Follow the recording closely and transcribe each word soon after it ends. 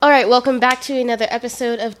right, welcome back to another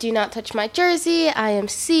episode of Do Not Touch My Jersey. I am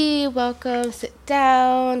C. Welcome, sit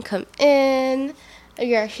down, come in.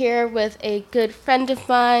 We are here with a good friend of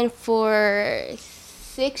mine for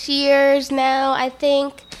 6 years now, I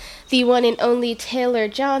think. The one and only Taylor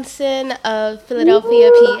Johnson of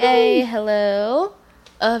Philadelphia, PA. Hello.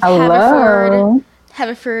 Of Hello.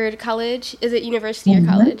 Haverford College. Is it university or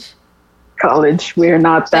college? College. We're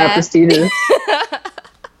not that prestigious.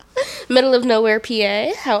 Middle of nowhere,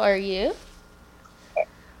 PA. How are you?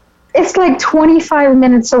 It's like 25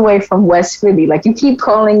 minutes away from West Philly. Like, you keep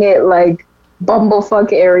calling it like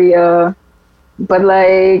bumblefuck area, but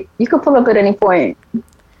like you could pull up at any point.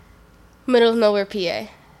 Middle of nowhere, PA.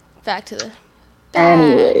 Back to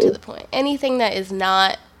the point. Anything that is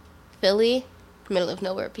not Philly, middle of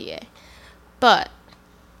nowhere, PA. But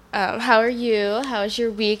how are you? How's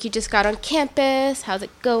your week? You just got on campus. How's it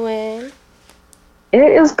going? It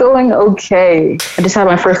is going okay. I just had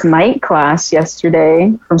my first night class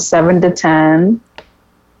yesterday from 7 to 10.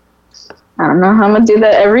 I don't know how I'm going to do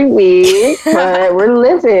that every week, but we're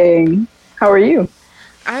living. How are you?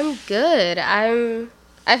 I'm good. I've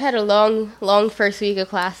had a long first week of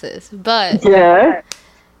classes, but yeah,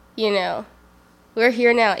 you know, we're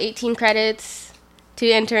here now. 18 credits, 2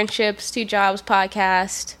 internships, 2 jobs,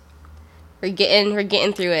 podcast. We're getting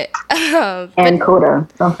through it. And Coda.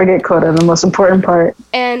 Don't forget Coda, the most important part.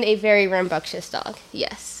 And a very rambunctious dog.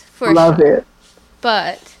 Yes, for Love sure. it.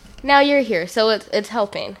 But now you're here, so it's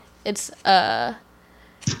helping. It's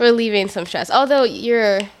relieving some stress. Although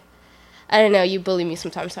I don't know, you bully me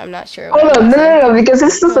sometimes, so I'm not sure. No, because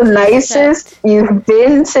this is the nicest you've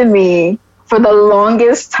been to me for the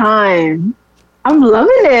longest time. I'm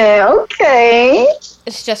loving it. Okay.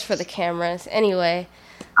 It's just for the cameras. Anyway.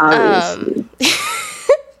 Obviously.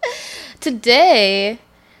 Today,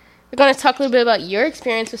 we're going to talk a little bit about your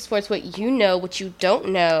experience with sports, what you know, what you don't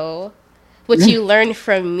know, what you learned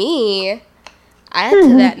from me. Add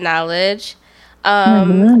to that knowledge.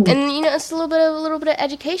 And you know, it's a little bit of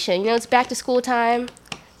education. You know, it's back to school time,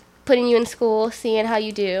 putting you in school, seeing how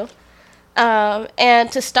you do. And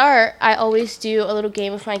to start, I always do a little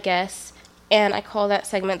game with my guests, and I call that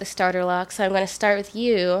segment the starter lock. So I'm going to start with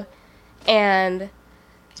you, and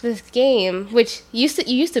this game, which you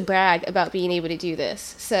used to brag about being able to do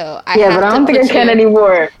this. So I but I don't think I can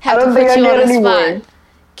anymore. I don't think I can anymore.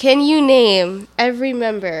 Can you name every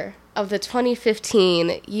member of the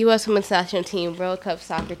 2015 U.S. Women's National Team World Cup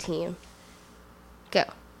soccer team? Go.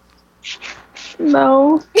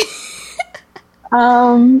 No.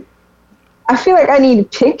 I feel like I need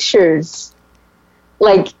pictures.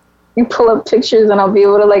 Like, you pull up pictures and I'll be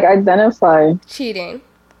able to, like, identify. Cheating.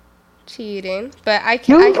 But I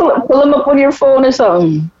can... You pull them up on your phone or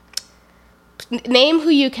something. Name who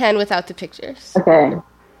you can without the pictures. Okay.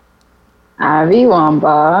 Abby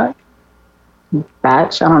Wambach.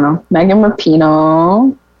 Batch, I don't know. Megan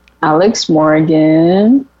Rapinoe, Alex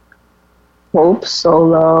Morgan, Hope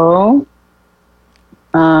Solo,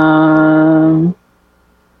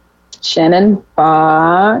 Shannon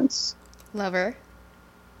Fox. Lover.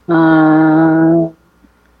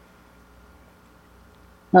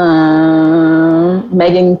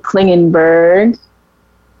 Megan Klingenberg.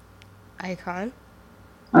 Icon.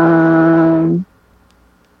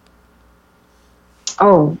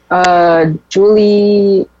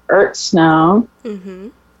 Julie Ertz now.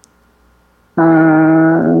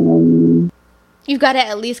 You've got to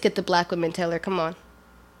at least get the black women, Taylor. Come on.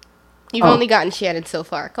 You've only gotten Shannon so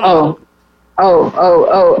far. Come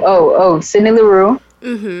on. Sydney Leroux.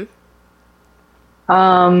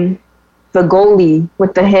 The goalie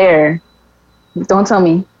with the hair. Don't tell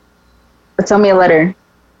me. But tell me a letter.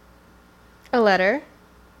 A letter?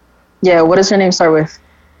 Yeah, what does her name start with?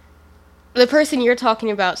 The person you're talking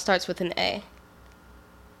about starts with an A.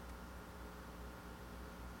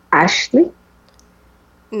 Ashley?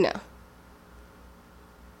 No.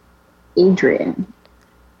 Adrian.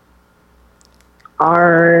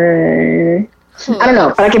 I don't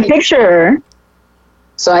know, but I can picture her.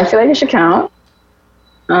 So I feel like it should count.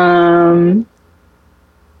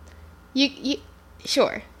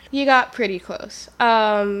 Sure. You got pretty close.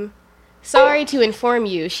 Sorry to inform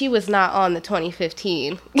you, she was not on the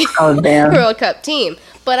 2015 World Cup team,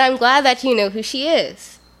 but I'm glad that you know who she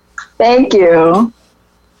is. Thank you.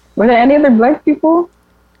 Were there any other black people?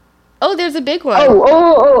 Oh, there's a big one.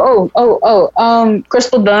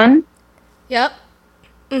 Crystal Dunn. Yep.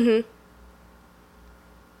 Is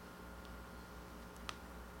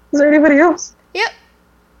there anybody else? Yep.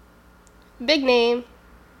 Big name.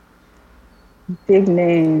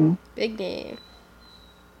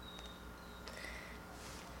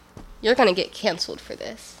 You're gonna get canceled for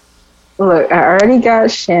this. Look, I already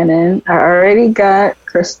got Shannon. I already got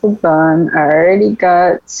Crystal Dunn. I already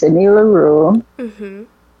got Sydney LaRue. Mm-hmm.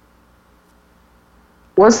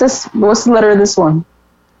 What's this? What's the letter of this one?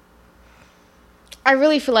 I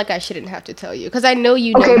really feel like I shouldn't have to tell you because I know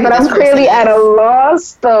you know. Okay, who but this I'm clearly person at a is.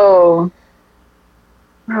 loss, though.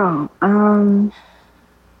 Bro,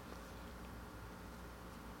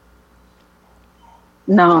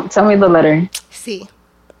 no, tell me the letter. C.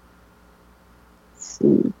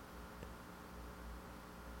 C.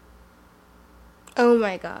 Oh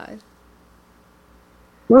my god.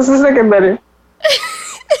 What's the second letter?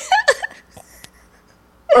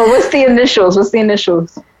 Or what's the initials? What's the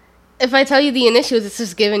initials? If I tell you the initials, it's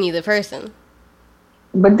just giving you the person.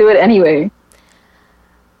 But do it anyway.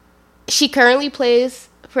 She currently plays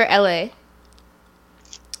for LA.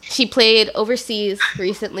 She played overseas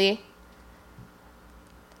recently.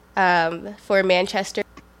 For Manchester.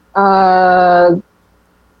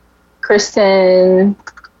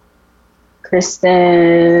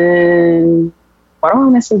 Kristen. Why do I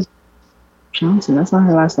miss Johnson? That's not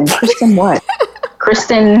her last name. Kristen what?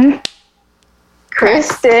 Kristen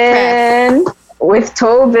with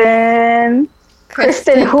Tobin.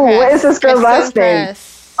 Kristen who? Press. What is this girl's last name?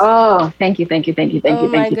 Press. Oh, thank you. Oh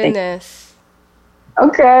my goodness.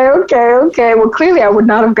 Okay. Well, clearly I would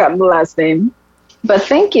not have gotten the last name, but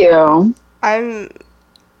thank you. I'm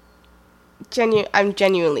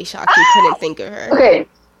genuinely shocked you couldn't think of her. Okay,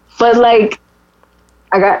 but like,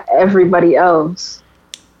 I got everybody else.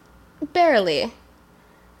 Barely.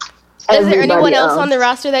 Is there anyone else on the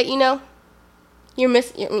roster that you know? You're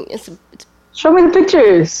missing. It's Show me the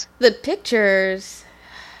pictures. the pictures.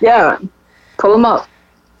 Yeah, pull them up.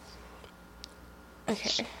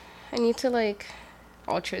 Okay, I need to like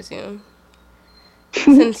ultra zoom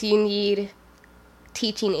since you need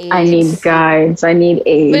teaching aids. I need guides. I need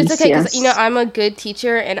aids. But it's okay because yes. I'm a good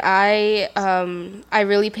teacher and I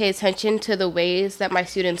really pay attention to the ways that my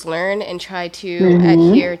students learn and try to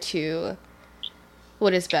adhere to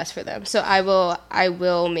what is best for them. So I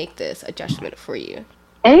will make this adjustment for you.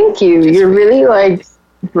 Thank you. You're really like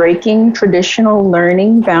breaking traditional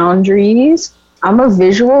learning boundaries. I'm a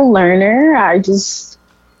visual learner.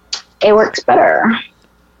 It works better.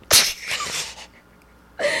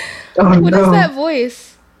 What is that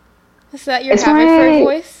voice? Is that your Haverford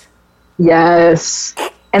voice? Yes.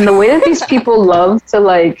 And the way that these people love to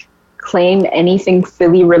like claim anything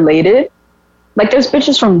Philly related, like there's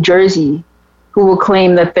bitches from Jersey who will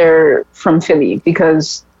claim that they're from Philly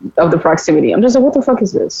because of the proximity. I'm just like, what the fuck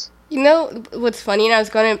is this? You know what's funny? And I was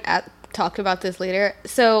going to talk about this later.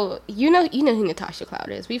 So you know who Natasha Cloud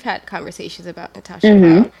is. We've had conversations about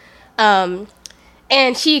Natasha Cloud.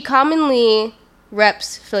 And she commonly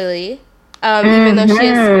reps Philly, even though she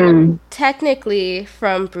is technically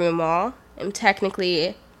from Broomall and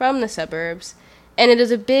technically from the suburbs. And it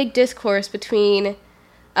is a big discourse between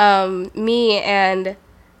me and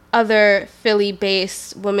other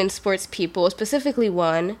Philly-based women's sports people, specifically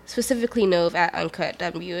Nove at Uncut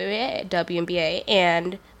WNBA,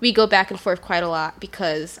 and we go back and forth quite a lot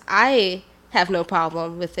because I have no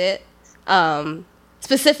problem with it,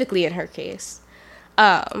 specifically in her case.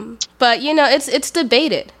 But it's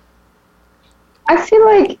debated. I feel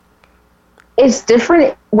like it's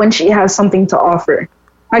different when she has something to offer.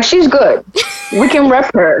 Like, she's good. We can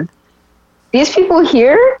rep her. These people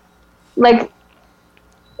here, like,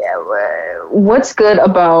 what's good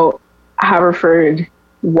about Haverford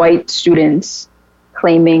white students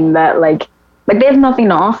claiming that, like they have nothing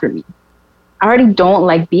to offer me? I already don't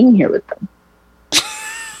like being here with them.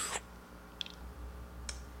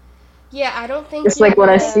 Yeah, I don't think it's like what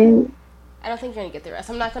I see. I don't think you're gonna get the rest.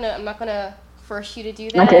 I'm not gonna force you to do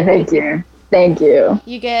that. Okay, thank you.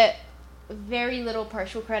 You get very little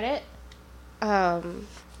partial credit.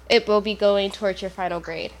 It will be going towards your final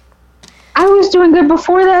grade. I was doing good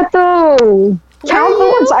before that, though. Count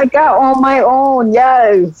the ones I got on my own.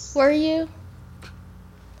 Yes. Were you?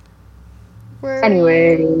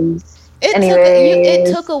 Anyways.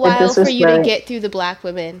 It took a while for you to get through the black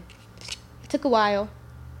women. It took a while.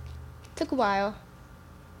 I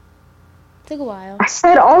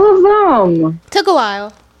said all of them. Took a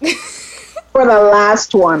while. For the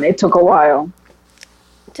last one, it took a while.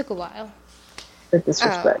 With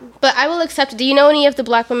disrespect. But I will accept. Do you know any of the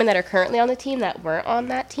black women that are currently on the team that weren't on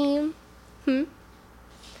that team?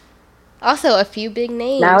 Also, a few big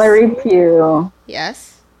names. Mallory Pugh.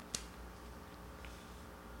 Yes.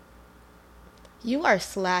 You are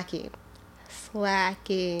slacking.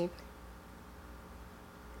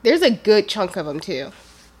 There's a good chunk of them, too.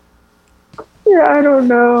 Yeah, I don't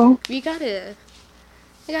know. You gotta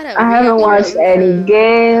I haven't watched any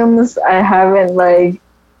games. I haven't,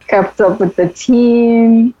 kept up with the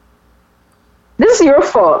team. This is your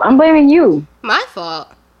fault. I'm blaming you. My fault.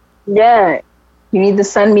 Yeah. You need to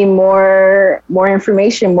send me more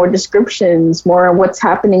information, more descriptions, more what's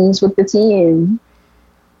happening with the team.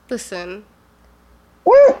 Listen.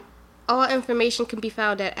 What? All information can be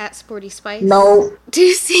found at Sporty Spice. No.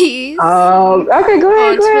 2 C's. Okay, go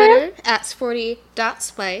ahead. On Twitter, at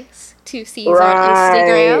sporty.spice. 2 C's on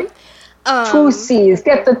Instagram. 2 C's.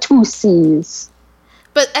 Get the 2 C's.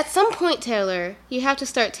 But at some point, Taylor, you have to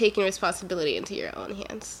start taking responsibility into your own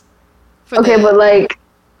hands. But like,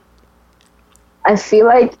 I feel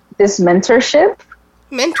like this mentorship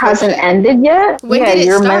hasn't ended yet. When did it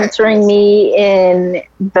you're start? mentoring me in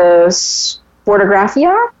the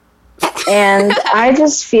Sportographia, and I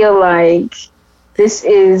just feel like this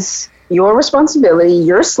is your responsibility.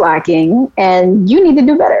 You're slacking, and you need to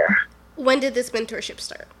do better. When did this mentorship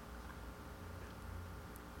start?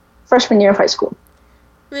 Freshman year of high school.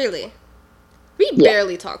 Really? We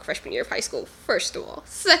barely talk freshman year of high school, first of all.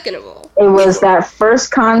 Second of all. It was that first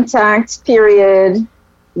contact period.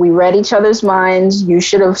 We read each other's minds. You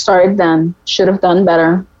should have started then. Should have done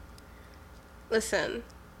better. Listen.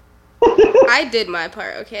 I did my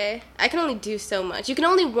part, okay? I can only do so much. You can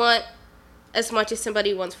only want as much as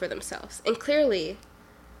somebody wants for themselves. And clearly,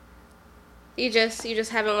 you just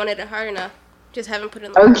haven't wanted it hard enough. Just haven't put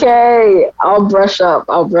in the work. Okay, I'll brush up.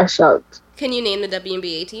 Can you name the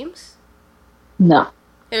WNBA teams? No.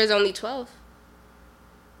 There's only 12.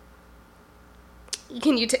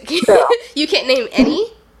 Can you No. You can't name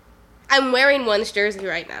any? I'm wearing one's jersey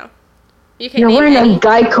right now. You can't You're name wearing any? a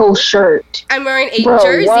Geico shirt. I'm wearing a Bro,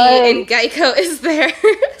 jersey what? and Geico is their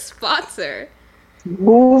sponsor.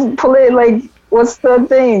 Move, pull it, like, what's the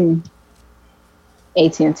thing?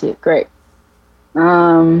 AT&T, great.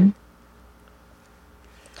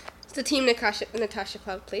 It's the team Natasha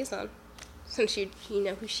Cloud plays on. Since you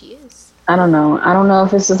know who she is. I don't know. I don't know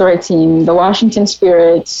if this is the right team. The Washington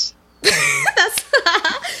Spirits.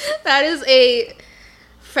 That is a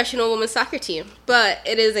professional women's soccer team, but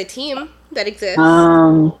it is a team that exists.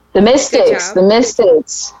 The Mystics. The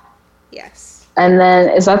Mystics. Yes. And then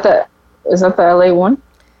is that the LA one?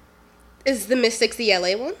 Is the Mystics the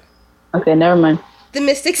LA one? Okay, never mind. The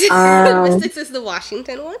Mystics. The Mystics is the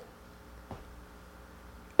Washington one.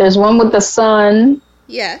 There's one with the sun.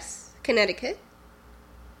 Yes. Connecticut.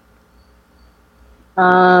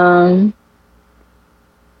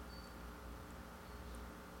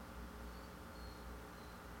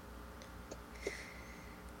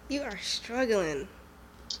 You are struggling.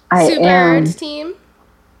 I Sue am. Bird's team.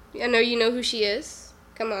 I know you know who she is.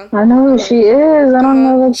 Come on. I know who she is. I don't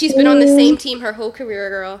know. She's been on the same team her whole career,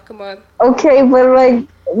 girl. Come on. Okay, but like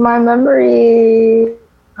my memory.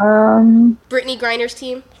 Brittany Griner's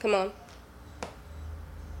team. Come on.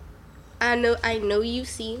 I know you've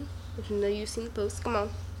seen. I know you've seen the post. Come on.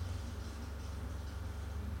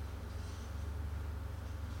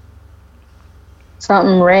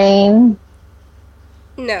 Something rain.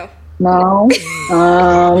 No. No.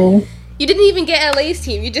 You didn't even get LA's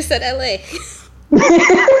team. You just said LA.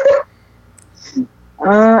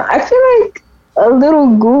 I feel like a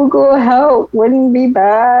little Google help wouldn't be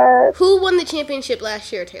bad. Who won the championship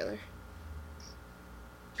last year, Taylor?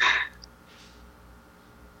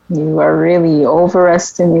 You are really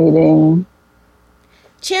overestimating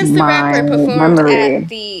Chance the my Rapper performed memory. at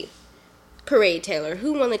the parade, Taylor.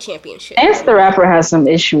 Who won the championship? Chance the Rapper has some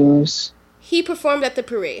issues. He performed at the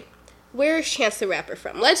parade. Where is Chance the Rapper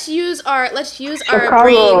from? Let's use our Chicago.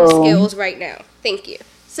 brain skills right now. Thank you.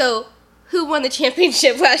 So, who won the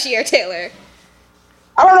championship last year, Taylor?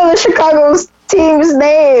 I don't know the Chicago's team's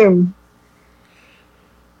name.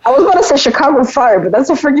 I was about to say Chicago Fire, but that's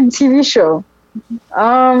a freaking TV show.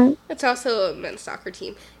 It's also a men's soccer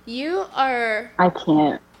team. You are... I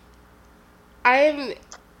can't. I'm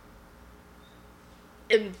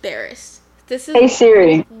embarrassed. This is Hey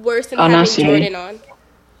Siri. worse than not having Siri. Jordan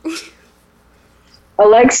on.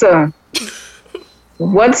 Alexa,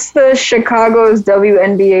 what's the Chicago's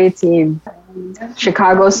WNBA team?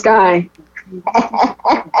 Chicago Sky.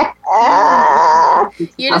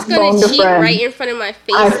 You're just I going phoned to a cheat friend. right in front of my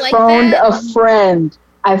face I like phoned that? a friend.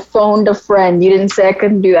 I phoned a friend. You didn't say I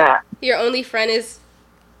couldn't do that. Your only friend is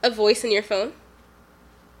a voice in your phone?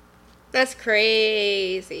 That's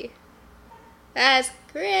crazy. That's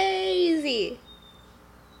crazy.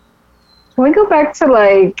 Can we go back to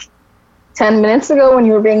like 10 minutes ago when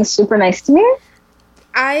you were being super nice to me?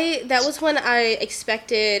 That was when I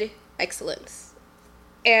expected excellence.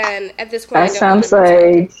 And at this point, That sounds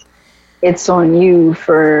like it's on you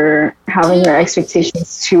for having your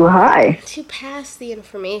expectations too high. to pass the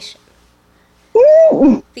information.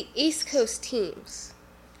 Mm. The East Coast teams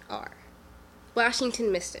are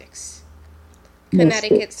Washington Mystics,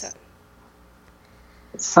 Connecticut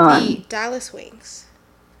Sun, the Dallas Wings.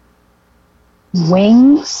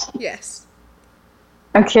 Wings? Yes.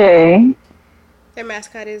 Okay. Their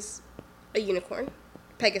mascot is a unicorn,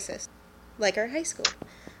 Pegasus, like our high school.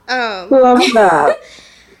 Love that.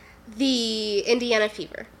 The Indiana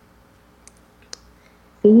Fever.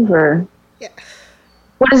 Fever. Yeah.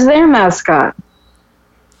 What is their mascot?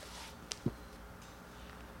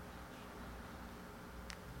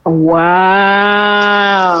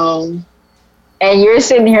 Wow. And you're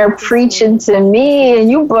sitting here preaching to me, and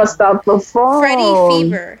you bust out the phone. Freddy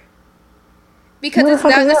Fever. Because it's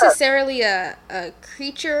not necessarily a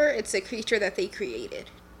creature, it's a creature that they created.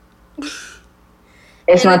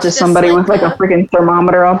 It's not just somebody with like a freaking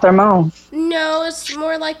thermometer out their mouth. No, it's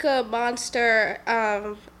more like a monster.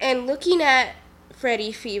 And looking at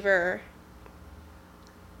Freddy Fever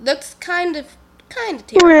looks kind of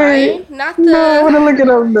terrifying. Not the I want to look it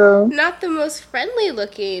up though. Not the most friendly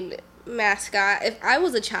looking mascot. If I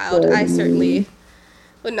was a child, I certainly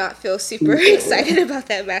would not feel super excited about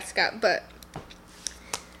that mascot, but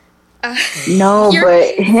no,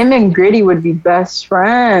 but him and Gritty would be best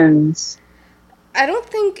friends. I don't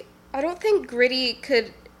think Gritty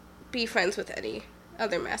could be friends with any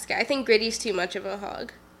other mascot. I think Gritty's too much of a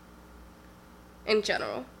hog in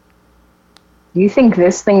general. You think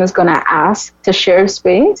this thing is gonna ask to share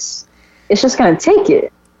space? It's just gonna take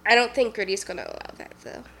it. I don't think Gritty's gonna allow that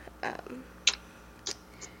though.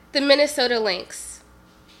 The Minnesota Lynx,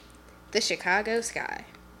 the Chicago Sky,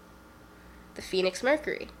 the Phoenix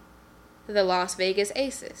Mercury, the Las Vegas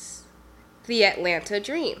Aces, the Atlanta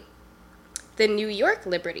Dream, the New York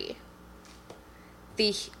Liberty,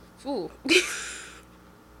 the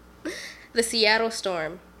Seattle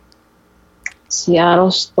Storm.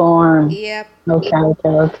 Seattle Storm. Yep.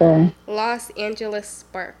 Okay. Los Angeles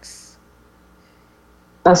Sparks.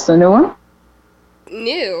 That's the new one?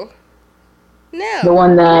 New? No. The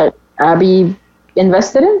one that Abby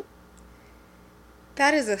invested in?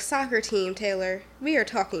 That is a soccer team, Taylor. We are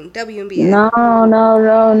talking WNBA. No.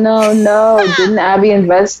 Didn't Abby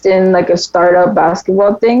invest in like a startup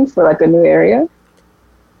basketball thing for like a new area?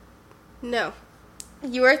 No.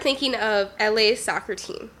 You are thinking of LA's soccer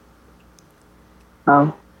team.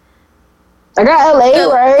 Oh. I got LA,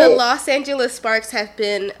 right? The Los Angeles Sparks have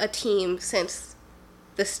been a team since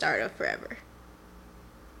the start of forever.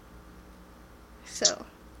 So.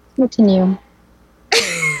 Continue. That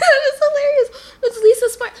is hilarious. It's Lisa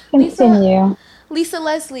Sparks. Continue. Lisa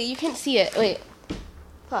Leslie. You can't see it. Wait.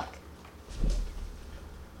 Fuck.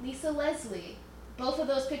 Lisa Leslie. Both of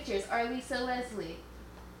those pictures are Lisa Leslie.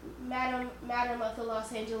 Madam of the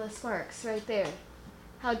Los Angeles Sparks, right there.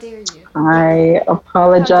 How dare you? I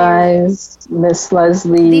apologize, Miss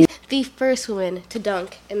Leslie. The first woman to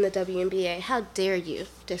dunk in the WNBA. How dare you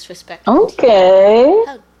disrespect me? Okay.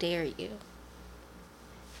 How dare you?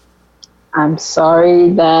 I'm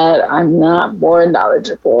sorry that I'm not more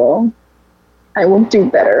knowledgeable. I will do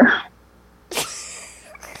better. The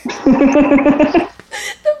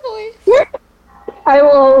voice. I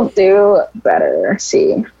will do better.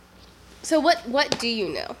 See. So what do you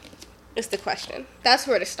know? Is the question. That's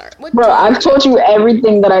where to start. Bro, I've told you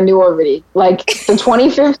everything that I knew already. Like the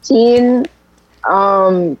 2015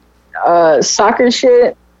 soccer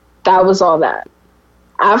shit, that was all that.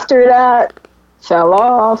 After that, fell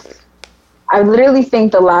off. I literally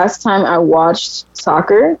think the last time I watched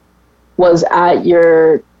soccer was at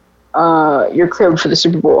your crib for the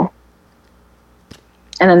Super Bowl.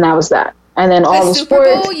 And then that was that. And then all the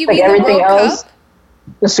sports, like everything else,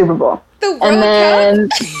 the Super Bowl. The World and then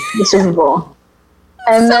the Super Bowl.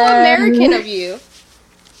 And so American of you.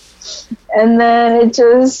 And then it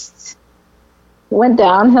just went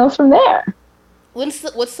downhill from there. What's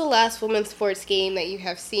the last women's sports game that you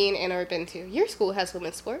have seen and or been to? Your school has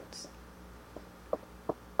women's sports.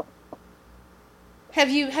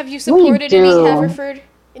 Have you supported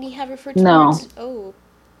any Haverford sports? Oh.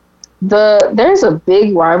 There's a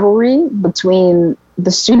big rivalry between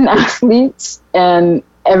the student athletes and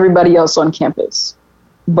everybody else on campus.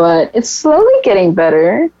 But it's slowly getting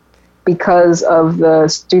better because of the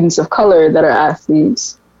students of color that are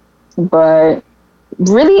athletes. But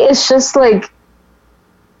really, it's just like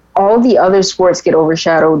all the other sports get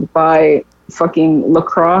overshadowed by fucking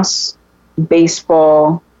lacrosse,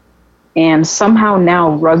 baseball, and somehow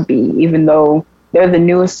now rugby, even though they're the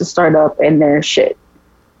newest to start up and they're shit.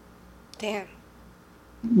 Damn.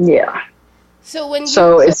 Yeah. So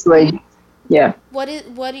it's like, yeah. What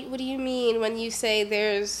do you mean when you say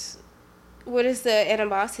what is the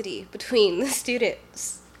animosity between the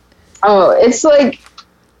students? Oh, it's like,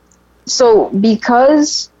 so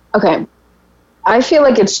because Okay. I feel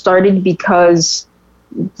like it started because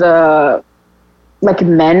the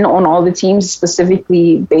men on all the teams,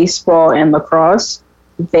 specifically baseball and lacrosse,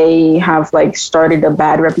 they have started a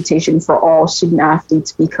bad reputation for all student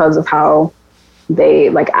athletes because of how they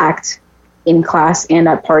act in class and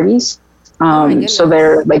at parties. So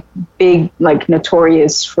they're big,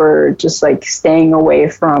 notorious for just staying away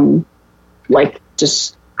from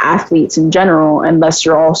just athletes in general, unless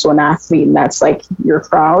you're also an athlete and that's your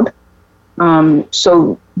crowd.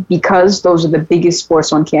 So because those are the biggest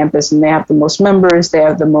sports on campus and they have the most members, they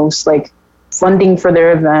have the most funding for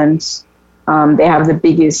their events, they have the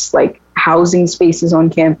biggest housing spaces on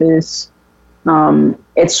campus.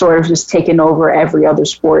 It's sort of just taken over every other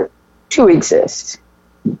sport to exist.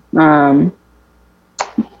 But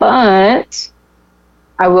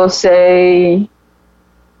I will say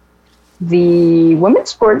the women's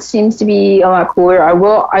sport seems to be a lot cooler.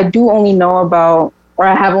 I do only know about, or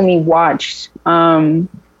I have only watched women's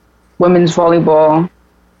volleyball,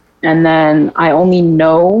 and then I only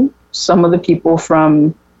know some of the people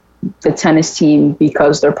from the tennis team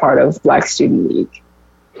because they're part of Black Student League.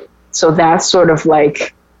 So that's sort of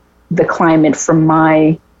the climate from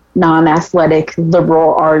my non-athletic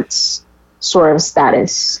liberal arts sort of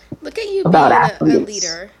status. Look at you about being athletes. A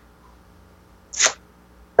leader.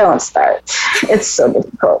 Don't start. It's so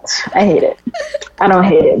difficult. I hate it. I don't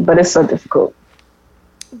hate it, but it's so difficult.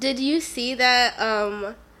 Did you see that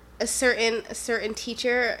a certain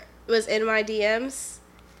teacher was in my DMs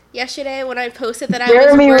yesterday when I posted that I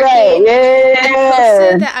was working? Right. Yeah. I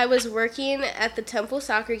posted that I was working at the Temple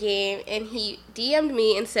soccer game, and he DM'd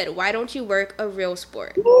me and said, "Why don't you work a real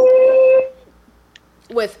sport?"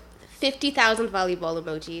 With 50,000 volleyball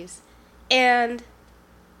emojis. And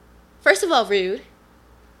first of all, rude.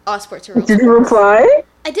 All sports are real. Did you reply?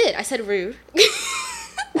 I did. I said rude.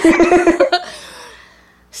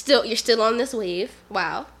 You're still on this wave.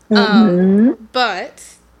 Wow.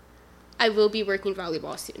 But I will be working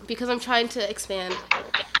volleyball soon because I'm trying to expand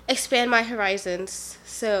my horizons.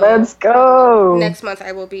 So let's go. Next month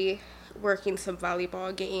I will be working some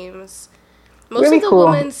volleyball games. Most really of the cool.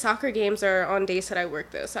 women's soccer games are on days that I work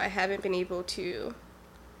though, so I haven't been able to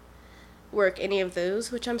work any of those,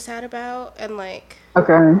 which I'm sad about, and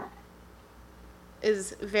okay,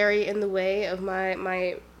 is very in the way of my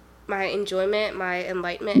enjoyment, my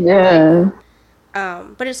enlightenment. Yeah.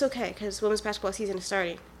 But it's okay because women's basketball season is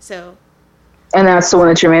starting. So. And that's the one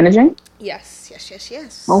that you're managing? Yes.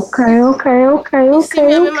 Okay. You see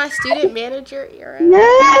me, I'm in my student manager era.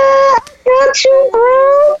 Yeah, got you,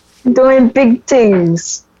 bro. Doing big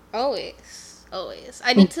things. Always.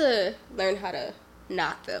 I need to learn how to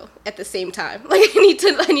not though. At the same time, I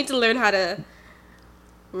need to learn how to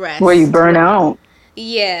rest. Where you burn out.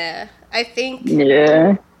 Yeah, I think.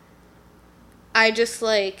 Yeah. I just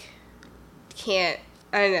can't.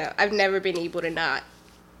 I don't know. I've never been able to not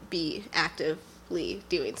be actively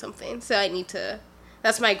doing something. So I need to.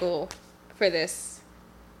 That's my goal for this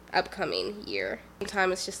upcoming year.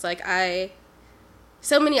 Sometimes it's just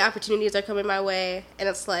so many opportunities are coming my way, and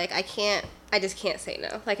it's I just can't say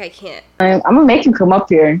no. I can't. I'm gonna make you come up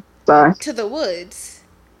here. So. To the woods.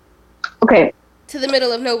 Okay. To the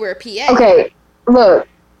middle of nowhere, PA. Okay, look,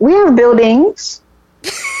 we have buildings.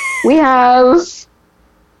 we have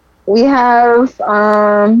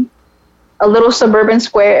a little suburban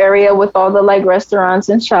square area with all the restaurants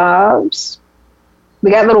and shops. We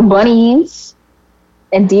got little bunnies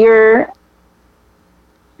and deer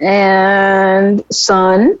and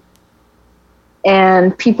sun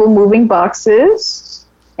and people moving boxes,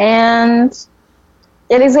 and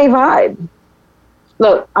it is a vibe.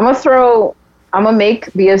 Look, I'm gonna make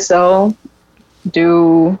BSL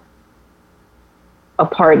do a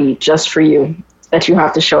party just for you that you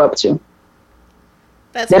have to show up to.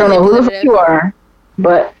 They don't know who the fuck you are,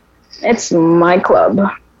 but it's my club.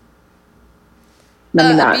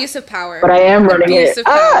 Abuse of power. But I am running abuse it. Of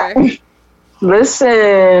power.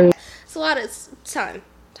 Listen. It's a lot of time.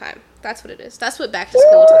 That's what it is. That's what back to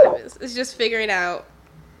school time is. It's just figuring out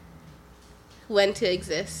when to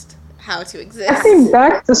exist, how to exist. I think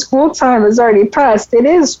back to school time is already past. It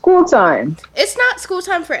is school time. It's not school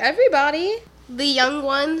time for everybody. The young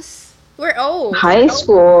ones, we're old. High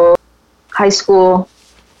school,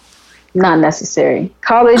 not necessary.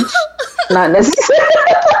 College, not necessary.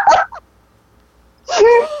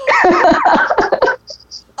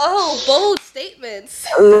 Oh, bold statements.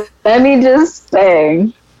 Let me just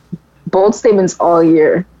say, bold statements all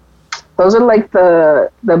year. Those are the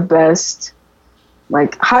best.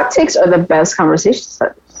 Hot takes are the best conversation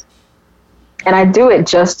starters. And I do it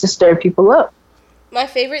just to stir people up. My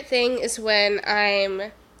favorite thing is when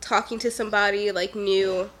I'm talking to somebody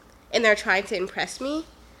new and they're trying to impress me.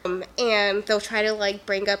 And they'll try to, like,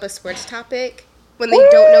 bring up a sports topic when they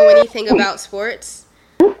don't know anything about sports.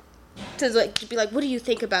 To, like, be like, what do you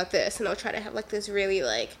think about this? And they'll try to have, like, this really,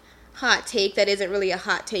 like, hot take that isn't really a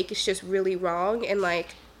hot take. It's just really wrong and,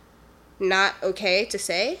 like, not okay to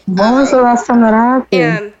say. When was the last time that happened?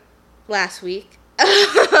 And last week.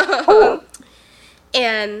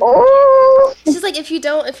 And it's just like, if you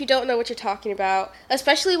don't know what you're talking about,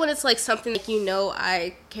 especially when it's like something like, you know,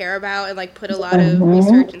 I care about and like put a lot of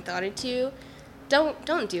research and thought into,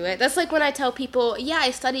 don't do it. That's like when I tell people, yeah,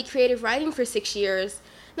 I studied creative writing for 6 years.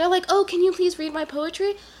 And they're like, oh, can you please read my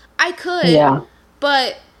poetry? I could,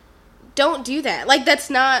 but don't do that. Like, that's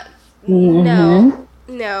not, no,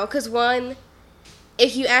 because one,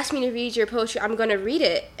 if you ask me to read your poetry, I'm going to read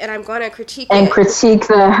it, and I'm going to critique it. And critique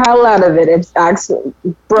the hell out of it. It's actually,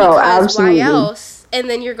 bro, absolutely. Why else? And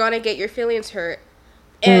then you're going to get your feelings hurt.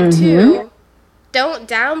 And two, don't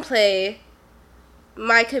downplay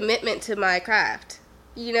my commitment to my craft,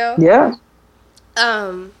 you know? Yeah.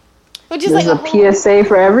 Which is There's like a PSA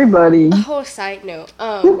for everybody. A whole side note.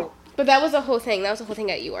 But that was a whole thing. That was a whole thing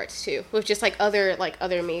at UArts, too, with just, like, other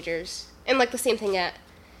majors. And, like, the same thing in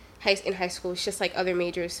high school. It's just, like, other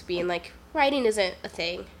majors being, like, writing isn't a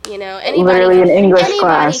thing, you know? Literally an English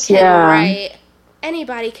class,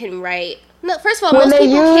 Anybody can write. No, first of all, most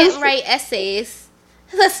people can't write essays.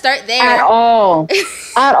 Let's start there. At all.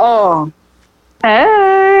 At all.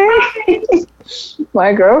 Hey!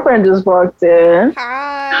 My girlfriend just walked in.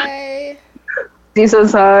 Hi. She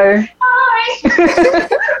says hi. Hi.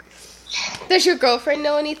 Does your girlfriend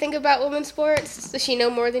know anything about women's sports? Does she know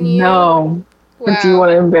more than you? No. Wow. Do you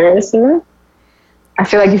want to embarrass her? I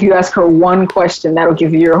feel like if you ask her one question, that'll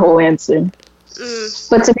give you your whole answer.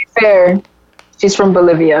 But to be fair, she's from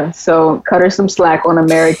Bolivia, so cut her some slack on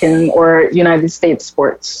American or United States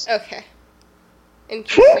sports. Okay.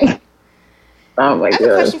 Interesting. Oh my god. I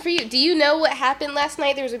have a question for you. Do you know what happened last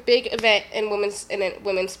night? There was a big event in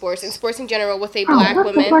women's sports and sports in general with a black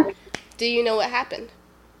woman. Do you know what happened?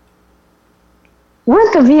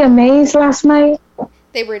 Weren't the VMAs last night?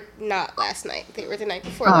 They were not last night. They were the night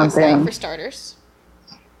before last night, for starters.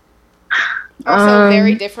 Also,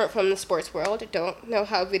 very different from the sports world. I don't know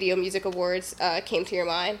how Video Music Awards came to your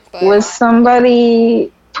mind. But was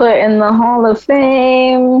somebody put in the Hall of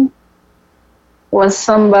Fame? Was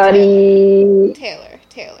somebody... Taylor.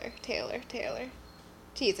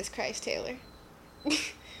 Jesus Christ, Taylor.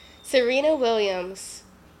 Serena Williams.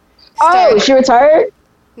 Oh, she retired?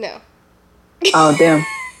 No. Oh, damn.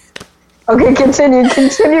 Okay, continue.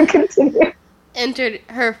 Entered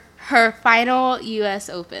her final U.S.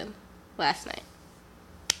 Open last night.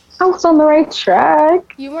 I was on the right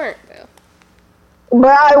track. You weren't, though.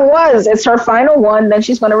 But I was. It's her final one, then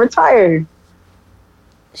she's going to retire.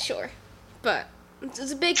 Sure. But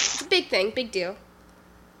it's a big thing, big deal.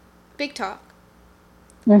 Big talk.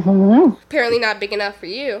 Apparently not big enough for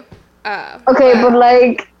you. Okay, but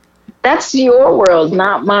like, that's your world,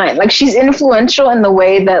 not mine. Like, she's influential in the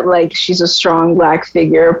way that, like, she's a strong black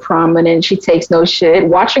figure, prominent, she takes no shit.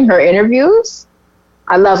 Watching her interviews,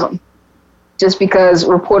 I love them. Just because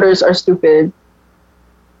reporters are stupid.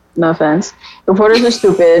 No offense. Reporters are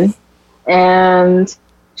stupid, and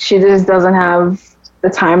she just doesn't have the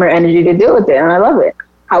time or energy to deal with it, and I love it.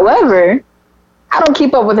 However, I don't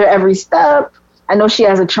keep up with her every step. I know she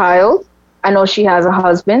has a child. I know she has a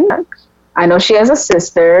husband. I know she has a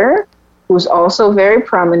sister who's also very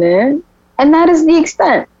prominent, and that is the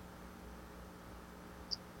extent.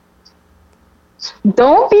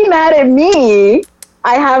 Don't be mad at me.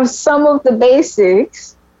 I have some of the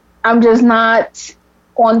basics. I'm just not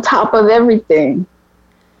on top of everything.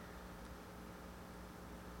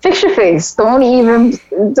 Fix your face. Don't even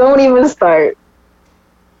start.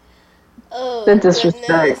 Oh, the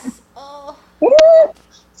disrespect. Oh.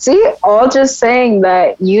 See, all just saying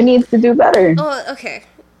that you need to do better. Oh, okay.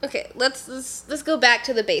 Let's go back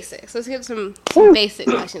to the basics. Let's get some basic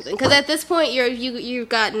questions in, because at this point you've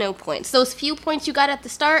got no points. Those few points you got at the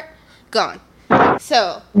start, gone.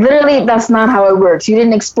 So literally, that's not how it works. You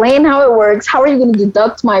didn't explain how it works. How are you going to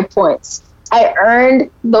deduct my points? I earned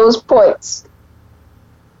those points.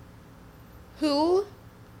 Who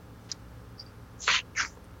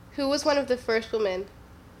was one of the first women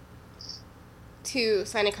to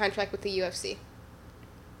sign a contract with the UFC?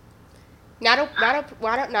 Not a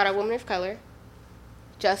woman of color.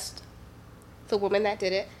 Just the woman that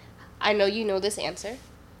did it. I know you know this answer.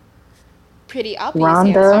 Pretty obvious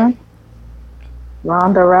answer.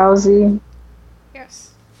 Ronda Rousey.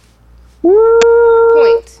 Yes. Woo!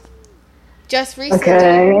 Point. Just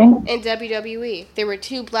recently in WWE, there were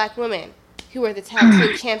 2 black women who were the tag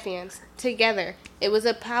team champions, together. It was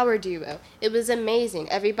a power duo. It was amazing.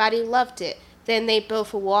 Everybody loved it. Then they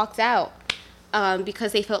both walked out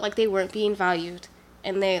because they felt like they weren't being valued,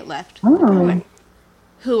 and they left with the women.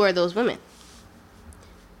 Who are those women?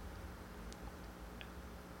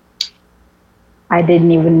 I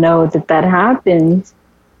didn't even know that happened.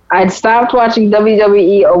 I'd stopped watching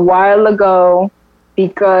WWE a while ago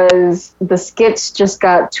because the skits just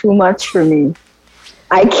got too much for me.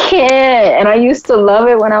 I can't. And I used to love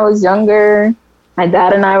it when I was younger. My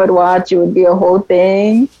dad and I would watch. It would be a whole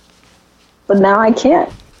thing. But now I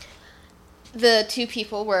can't. The two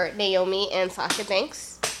people were Naomi and Sasha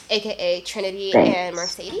Banks, a.k.a. Trinity and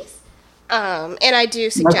Mercedes. And I do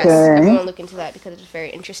suggest everyone look into that because it's very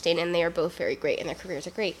interesting, and they are both very great, and their careers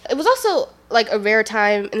are great. It was also, like, a rare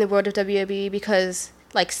time in the world of WWE because,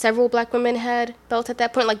 like, several black women had belts at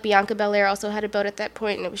that point. Like, Bianca Belair also had a belt at that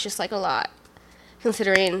point, and it was just, like, a lot,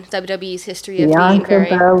 considering WWE's history of being very...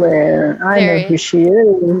 Bianca Belair. I know who she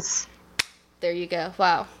is. There you go.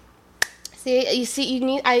 Wow. You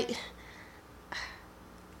need...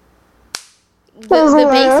 The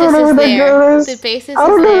basis is there. The basis is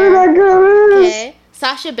there. Okay.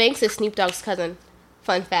 Sasha Banks is Snoop Dogg's cousin.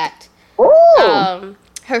 Fun fact.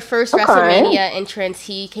 Her first WrestleMania entrance,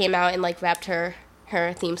 he came out and, like, rapped her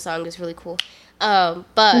theme song. It was really cool.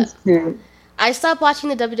 But I stopped watching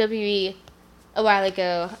the WWE a while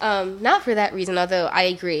ago. Not for that reason, although I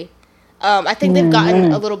agree. I think they've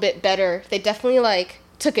gotten a little bit better. They definitely, like,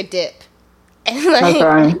 took a dip and,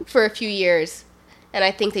 like, for a few years. And I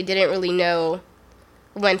think they didn't really know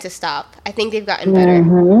when to stop. I think they've gotten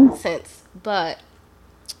better since. But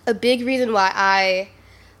a big reason why I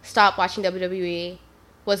stopped watching WWE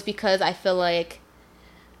was because I feel like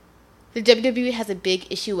the WWE has a big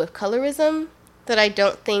issue with colorism that I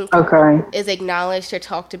don't think is acknowledged or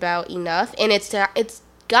talked about enough. And it's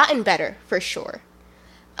gotten better, for sure.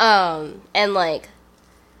 And, like,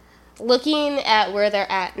 looking at where they're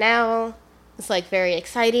at now, it's, like, very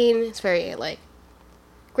exciting. It's very, like,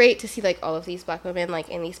 great to see, like, all of these black women, like,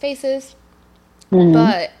 in these spaces.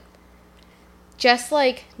 But just,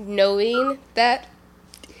 like, knowing that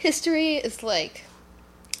history is, like,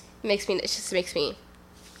 puts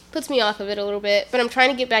me off of it a little bit. But I'm trying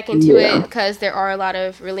to get back into it because there are a lot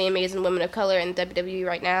of really amazing women of color in WWE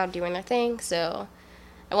right now doing their thing. So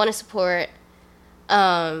I want to support.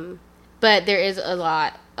 But there is a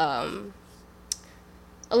lot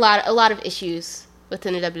of issues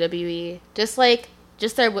within the WWE.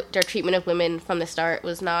 Just their treatment of women from the start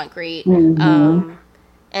was not great, and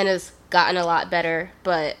has gotten a lot better.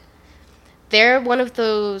 But they're one of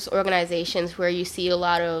those organizations where you see a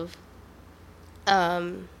lot of,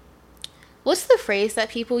 what's the phrase that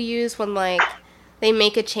people use when, like, they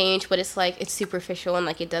make a change, but it's, like, it's superficial and,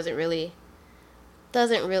 like, it doesn't really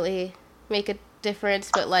make a difference,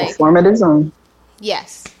 but, like... Performatism.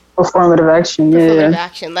 Yes. Performative action, Performative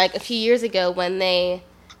action. Like, a few years ago when they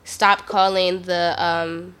stopped calling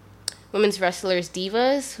the women's wrestlers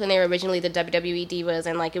divas, when they were originally the WWE divas,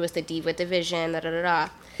 and, like, it was the diva division, and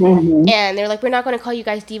they're like, we're not going to call you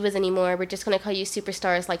guys divas anymore, we're just going to call you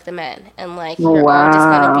superstars like the men, and, like, you're all just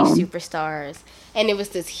going to be superstars. And it was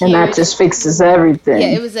this huge... And that just fixes everything. Yeah,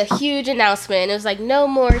 it was a huge announcement. It was like, no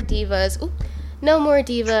more divas. Ooh, no more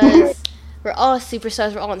divas. We're all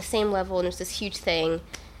superstars. We're all on the same level. And it was this huge thing.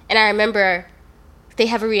 And I remember they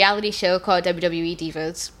have a reality show called WWE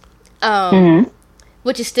Divas,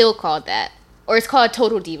 which is still called that. Or it's called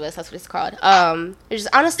Total Divas. That's what it's called. Which is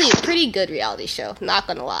honestly a pretty good reality show. Not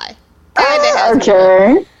going to lie.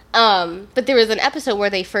 Okay. But there was an episode where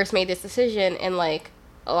they first made this decision, and, like,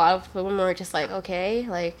 a lot of women were just like, okay,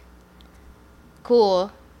 like,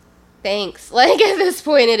 cool, thanks. Like, at this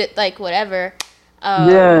point, it, like, whatever.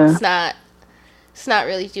 It's not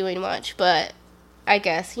really doing much, but I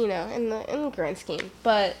guess, you know, in the grand scheme.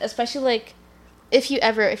 But especially, like, if you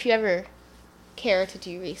ever care to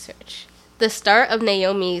do research, the start of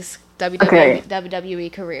Naomi's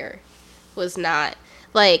WWE career was not,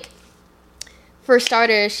 like, for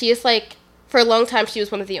starters, she is, like, for a long time, she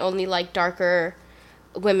was one of the only, like, darker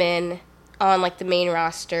women on, like, the main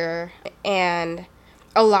roster, and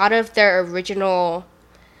a lot of their original,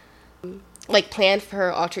 like, plan for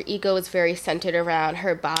her alter ego was very centered around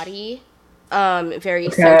her body,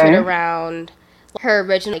 centered around her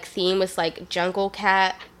original, like, theme was, like, jungle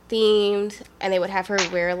cat themed, and they would have her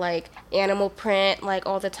wear, like, animal print, like,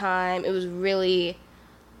 all the time. It was really,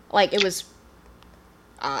 like, it was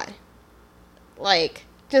odd, like,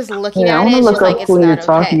 just looking at it, it's just like, it's not okay.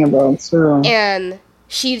 Talking about, too. And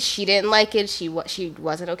she didn't like it. She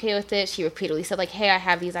wasn't okay with it. She repeatedly said, like, hey, I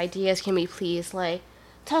have these ideas. Can we please, like,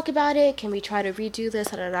 talk about it? Can we try to redo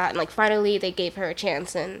this? And like finally they gave her a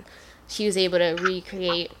chance, and she was able to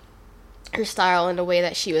recreate her style in a way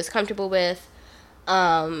that she was comfortable with.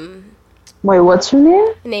 Wait, what's her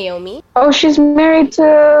name? Naomi. Oh, she's married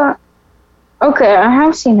to... Okay, I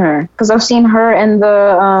have seen her. Because I've seen her and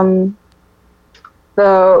the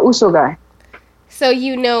Uso guy. So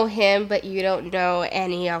you know him, but you don't know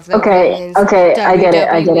any of the Okay, women's I get it, I get it,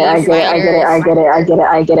 I get it, I get it, I get it, I get it,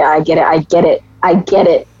 I get it, I get it, I get it, I get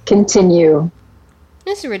it. Continue.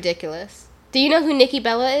 This is ridiculous. Do you know who Nikki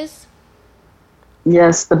Bella is?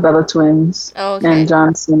 Yes, the Bella Twins. Oh, okay. And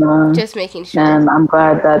John Cena. Just making sure. And I'm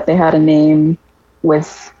glad that they had a name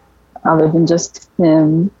with other than just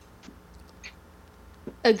him.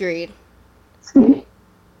 Agreed.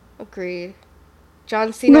 Agreed.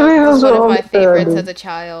 John Cena was one of my favorites as a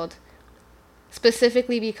child.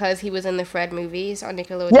 Specifically because he was in the Fred movies on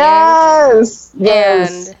Nickelodeon. Yes!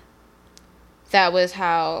 Yes! And that was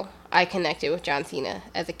how I connected with John Cena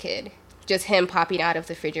as a kid. Just him popping out of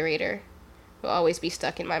the refrigerator will always be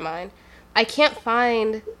stuck in my mind. I can't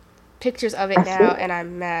find pictures of it now, and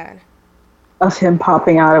I'm mad. Of him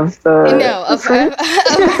popping out of the... No,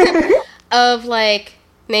 of like,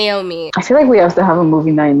 Naomi. I feel like we have to have a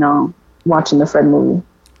movie night now, watching the Fred movie.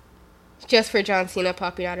 Just for John Cena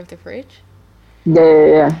popping out of the fridge?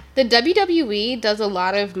 Yeah. The WWE does a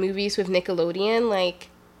lot of movies with Nickelodeon, like,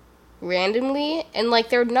 randomly, and, like,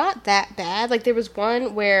 they're not that bad. Like, there was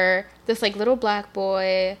one where this, like, little black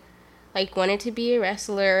boy, like, wanted to be a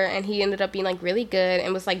wrestler, and he ended up being, like, really good,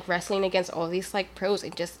 and was, like, wrestling against all these, like, pros,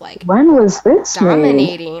 and just, like... When was this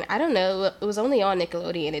dominating. made? I don't know. It was only on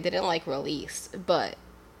Nickelodeon. It didn't, like, release, but...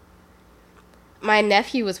 My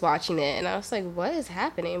nephew was watching it, and I was like, what is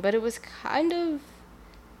happening? But it was kind of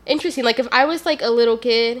interesting. Like, if I was, like, a little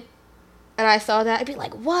kid, and I saw that, I'd be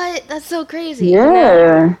like, what? That's so crazy.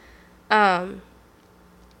 Yeah. You know?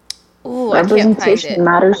 Ooh, representation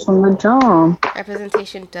matters from the jump.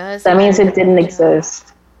 Representation does. That means it didn't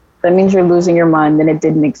exist. That means you're losing your mind and it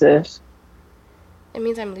didn't exist. It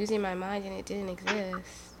means I'm losing my mind and it didn't exist.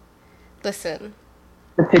 Listen.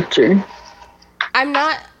 The picture. I'm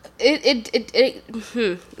not...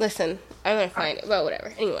 Listen, I'm gonna find it. Well,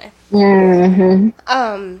 whatever. Anyway.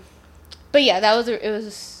 Mm-hmm. But yeah, it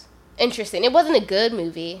was interesting. It wasn't a good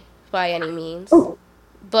movie by any means. Ooh.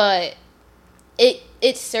 But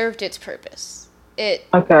it served its purpose. It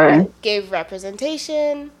gave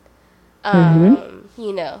representation. You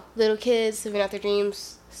know, little kids living out their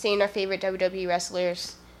dreams, seeing our favorite WWE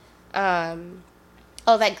wrestlers, all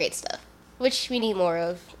that great stuff, which we need more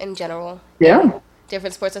of in general. Yeah.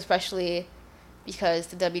 Different sports, especially because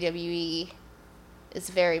the WWE is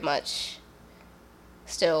very much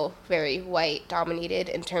still very white dominated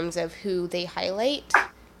in terms of who they highlight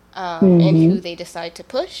and who they decide to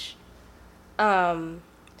push.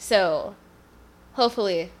 So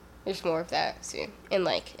hopefully there's more of that soon in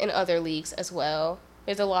other leagues as well.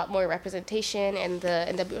 There's a lot more representation in the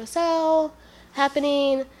NWSL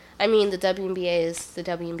happening. I mean, the WNBA is the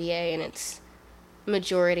WNBA and it's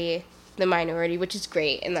majority the minority, which is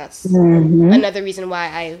great, and that's another reason why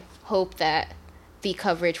I hope that the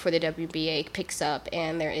coverage for the WNBA picks up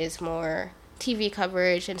and there is more TV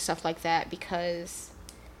coverage and stuff like that, because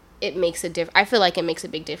it makes I feel like it makes a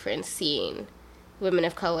big difference seeing women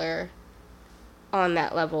of color on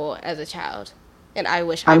that level as a child, and I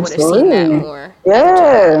wish I would have seen that more.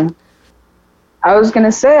 Yeah, I was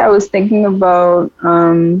gonna say, I was thinking about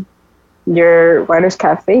your Writers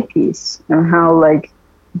Cafe piece and how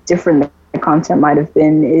different the content might have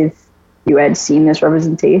been if you had seen this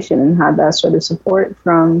representation and had that sort of support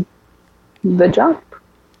from the jump.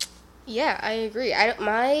 Yeah, I agree.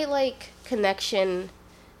 My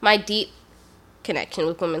deep connection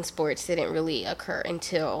with women's sports didn't really occur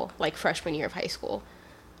until freshman year of high school.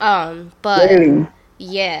 But really?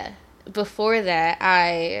 Yeah, before that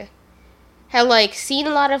I had seen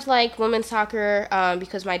a lot of women's soccer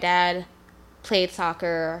because my dad played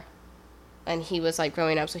soccer. And he was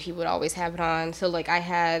growing up, so he would always have it on. So I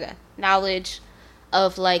had knowledge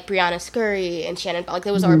of Brianna Scurry and Shannon.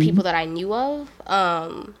 Those are people that I knew of.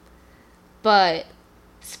 But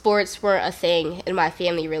sports weren't a thing in my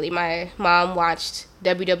family really. My mom watched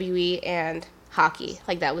WWE and hockey.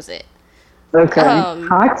 That was it. Okay.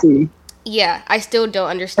 Hockey. Yeah, I still don't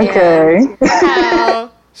understand how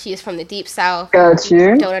she is from the deep south. Got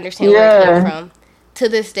you. Don't understand where it came from. To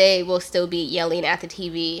this day, we'll still be yelling at the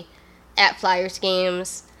TV. At Flyers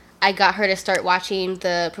games. I got her to start watching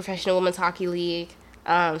the Professional Women's Hockey League.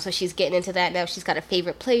 So she's getting into that now. She's got a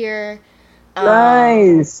favorite player.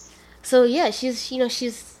 Nice. So yeah, she's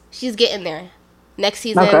getting there. Next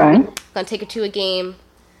season, gonna take her to a game.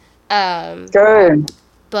 Good.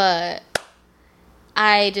 But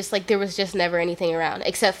I just, like, there was just never anything around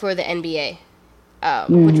except for the NBA,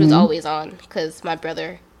 which was always on because my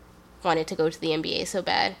brother wanted to go to the NBA so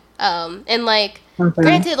bad. And, like,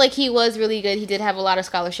 granted, like, he was really good. He did have a lot of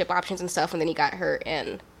scholarship options and stuff, and then he got hurt,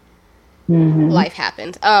 and life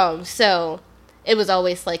happened. So it was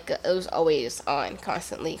always, like, it was always on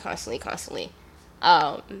constantly.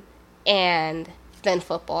 And then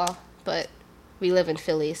football, but we live in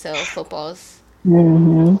Philly, so football's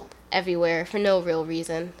everywhere for no real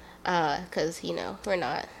reason, because, you know, we're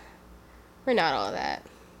not all that.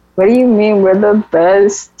 What do you mean we're the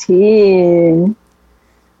best team?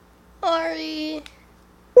 Ari,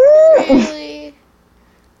 really?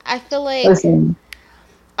 I feel like Listen.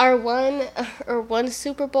 our one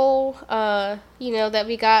Super Bowl, you know, that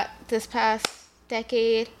we got this past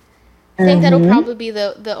decade, I think that'll probably be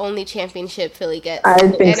the only championship Philly gets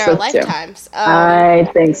in our lifetimes. I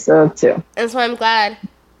think so too. And so I'm glad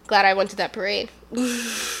I went to that parade.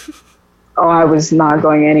 Oh, I was not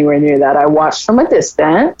going anywhere near that. I watched from a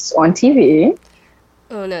distance on TV.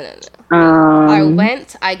 Oh, no. I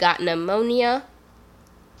went, I got pneumonia.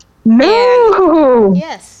 No!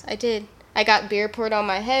 Yes, I did. I got beer poured on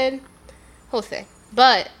my head. Whole thing.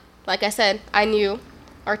 But, like I said, I knew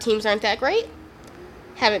our teams aren't that great.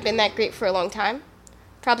 Haven't been that great for a long time.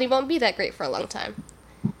 Probably won't be that great for a long time.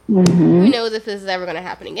 Who knows if this is ever going to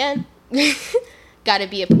happen again. Gotta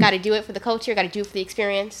do it for the culture. Gotta do it for the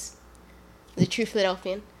experience. The true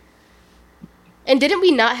Philadelphian. And didn't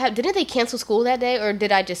they cancel school that day, or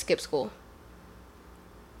did I just skip school?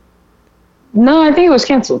 No, I think it was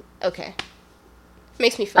canceled. Okay.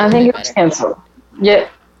 Makes me feel I think it was canceled. Yeah.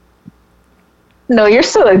 No, you're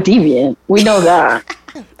still a deviant. We know that.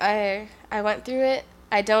 I went through it.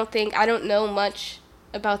 I don't know much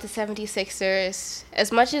about the 76ers.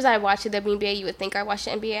 As much as I watch the WNBA, you would think I watch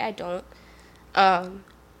the NBA. I don't.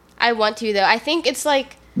 I want to, though. I think it's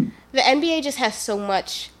like the NBA just has so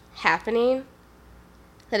much happening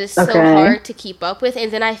that is so hard to keep up with.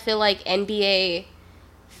 And then I feel like NBA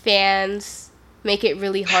fans make it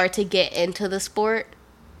really hard to get into the sport.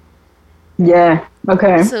 Yeah,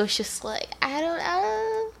 okay. So it's just like, I don't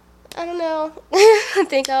know. I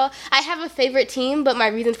think I have a favorite team, but my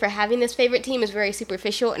reason for having this favorite team is very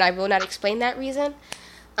superficial, and I will not explain that reason.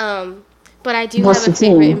 But I do have a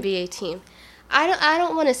favorite NBA team. I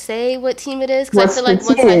don't want to say what team it is, because I feel like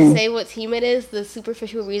once I say what team it is, the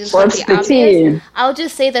superficial reasons will be obvious. Team? I'll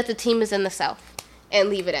just say that the team is in the South and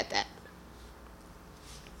leave it at that.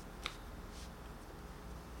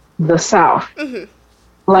 The South? Mm-hmm.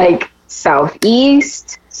 Like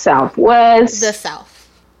Southeast, Southwest? The South.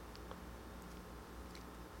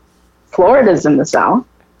 Florida's in the South.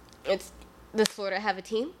 Does Florida have a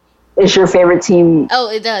team? Is your favorite team? Oh,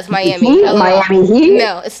 it does. Miami. Miami Heat?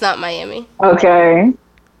 No, it's not Miami. Okay.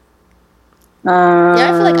 Yeah,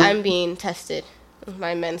 I feel like I'm being tested with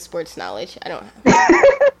my men's sports knowledge. I don't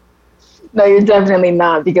have. No, you're definitely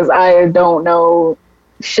not, because I don't know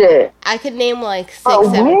shit. I could name like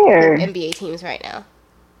 6-7 NBA teams right now.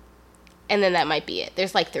 And then that might be it.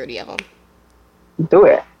 There's like 30 of them. Do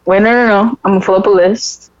it. Wait, no. I'm going to pull up a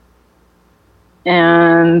list.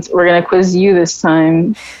 And we're going to quiz you this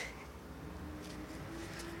time.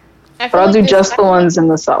 But I'll do just the ones in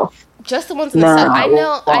the South. Just the ones in the South. I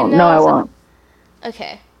know. No, I won't.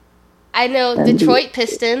 Okay. I know Detroit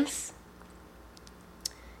Pistons.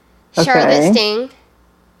 Charlotte Sting.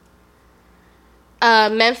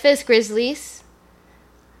 Memphis Grizzlies.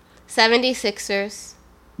 76ers.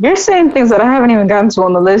 You're saying things that I haven't even gotten to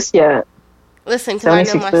on the list yet. Listen, because I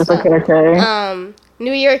know my stuff. Okay.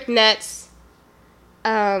 New York Nets.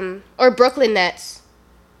 Or Brooklyn Nets.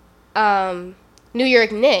 New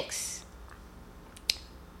York Knicks.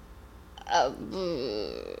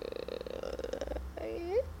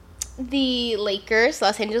 The Lakers,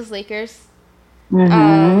 Los Angeles Lakers.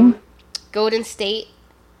 Golden State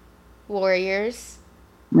Warriors.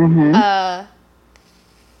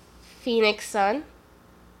 Phoenix Sun.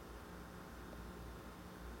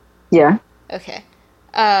 Yeah. Okay.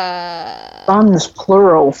 Sun is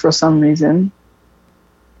plural for some reason.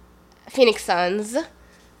 Phoenix Suns.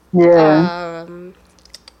 Yeah.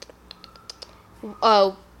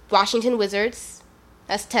 Washington Wizards.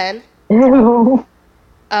 That's 10. Ew.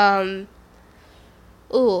 I'm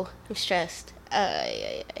stressed.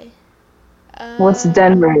 What's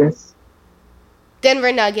Denver's?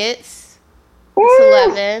 Denver Nuggets. It's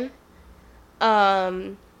 11.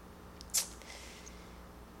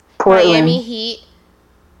 Portland. Miami Heat.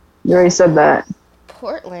 You already said that.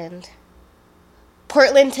 Portland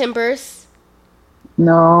Timbers.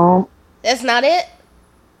 No. That's not it?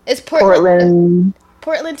 It's Portland.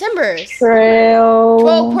 Portland Timbers.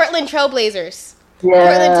 Portland Trailblazers. Yeah.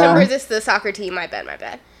 Portland Timbers is the soccer team. My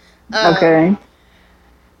bad. Okay.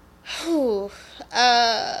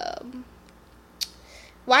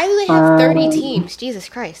 Why do they have 30 teams? Jesus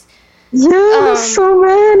Christ. Yeah, so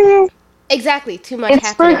many. Exactly. Too much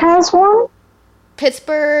Pittsburgh happening. has one?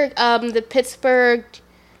 Pittsburgh, the Pittsburgh...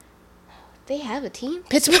 They have a team?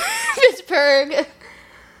 Pittsburgh.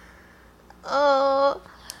 Oh,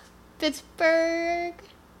 Pittsburgh.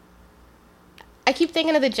 I keep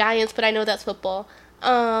thinking of the Giants, but I know that's football.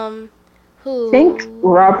 Who? Think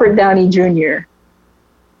Robert Downey Jr.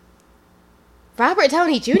 Robert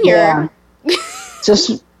Downey Jr.? Yeah.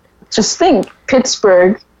 just think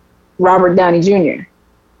Pittsburgh, Robert Downey Jr.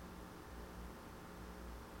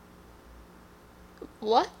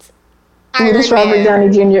 What? Who is Robert Downey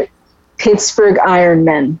Jr.? Pittsburgh Iron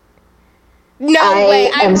Men. No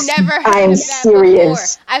way. I've never heard I'm of that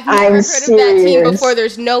serious. before. I've never heard of that team before.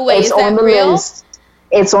 There's no way. It's Is that on the real? list.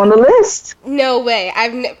 It's on the list. No way.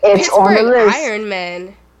 It's on the list. Iron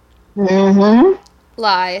Men. Mm-hmm.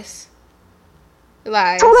 Lies. Tell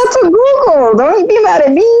that to Google. Don't be mad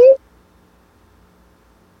at me.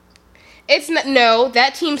 It's not. No,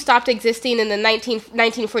 that team stopped existing in the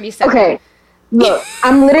 1947. Okay. Look,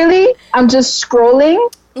 I'm just scrolling.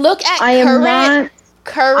 Look at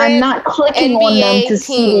I'm not clicking NBA on them to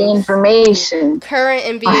see the information. Current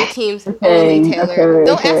NBA teams only, Taylor.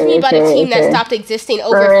 Don't ask me about a team that stopped existing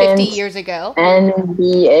over 50 years ago.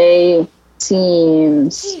 NBA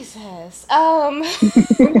teams. Jesus.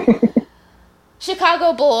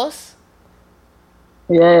 Chicago Bulls.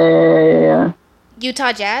 Yeah.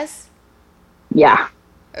 Utah Jazz. Yeah.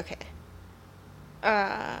 Okay.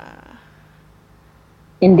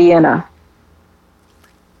 Indiana.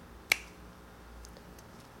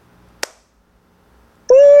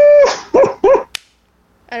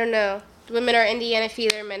 I don't know. Women are Indiana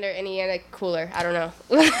feeder, men are Indiana cooler. I don't know.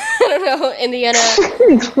 I don't know. Indiana.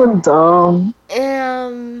 It's so dumb.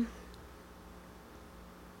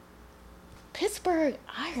 Pittsburgh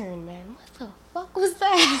Iron Man. What the fuck was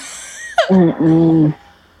that? Mm-mm.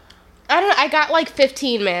 I don't know. I got like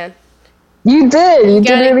 15, man. You did. You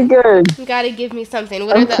did really good. You gotta give me something.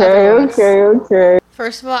 What are the other ones? Okay.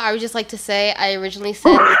 First of all, I would just like to say I originally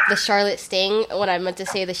said the Charlotte Sting when I meant to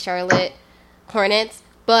say the Charlotte Hornets,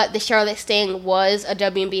 but the Charlotte Sting was a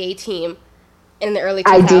WNBA team in the early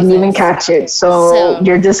 2000s. I didn't even catch it, so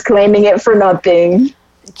you're just claiming it for nothing.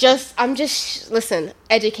 Listen,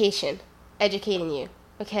 educating you,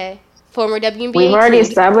 okay? Former WNBA We've already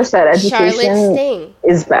established that education Charlotte Sting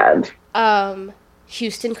is bad.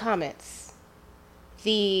 Houston Comets.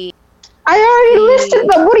 I already listed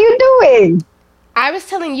them. What are you doing? I was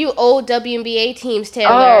telling you old WNBA teams,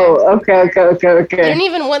 Taylor. Oh, okay. You don't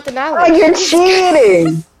even want the knowledge. Oh, you're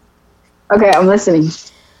cheating. Okay, I'm listening.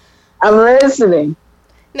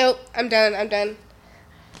 Nope, I'm done.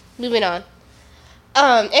 Moving on.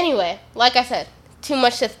 Anyway, like I said, too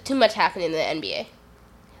much happening in the NBA.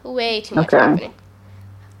 Way too much happening.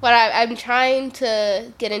 But I'm trying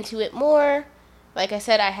to get into it more. Like I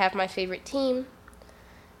said, I have my favorite team.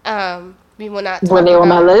 We will not. Were they on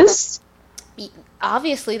my list?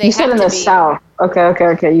 Obviously, they. You said in the South.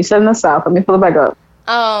 Okay. You said in the South. Let me pull it back up.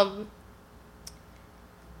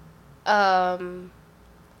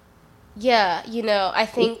 Yeah. I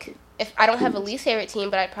think if I don't have a least favorite team,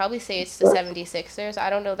 but I'd probably say it's the 76ers. I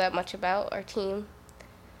don't know that much about our team.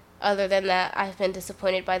 Other than that, I've been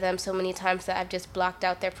disappointed by them so many times that I've just blocked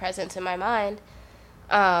out their presence in my mind.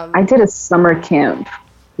 I did a summer camp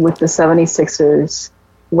with the 76ers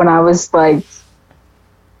when I was like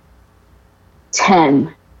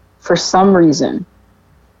 10 for some reason,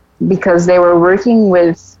 because they were working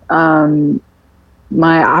with my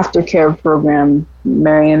aftercare program,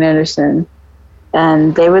 Marian Anderson,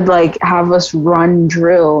 and they would like have us run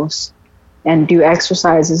drills and do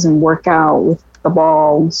exercises and work out with the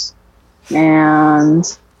balls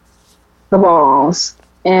and I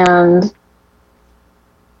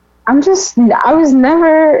was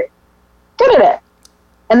never good at it.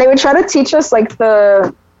 And they would try to teach us like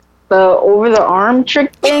the over the arm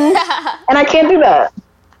trick thing, and I can't do that.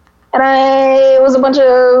 And I was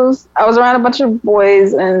around a bunch of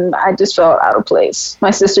boys, and I just felt out of place.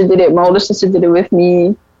 My sister did it. My older sister did it with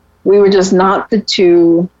me. We were just not the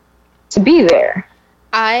two to be there.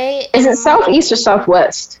 Is it Southeast or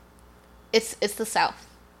Southwest? It's the South.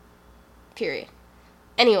 Period.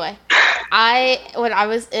 Anyway, when I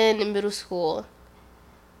was in middle school,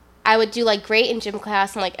 I would do like great in gym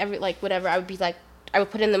class and whatever. I would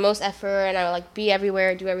put in the most effort, and I would like be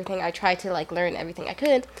everywhere, do everything. I tried to like learn everything I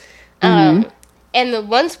could. And the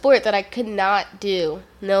one sport that I could not do,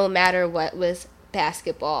 no matter what, was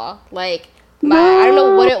basketball. Like I don't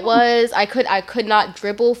know what it was. I could not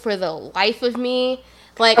dribble for the life of me.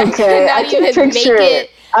 Like I could not even make it.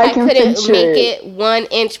 I couldn't make it 1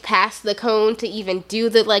 inch past the cone to even do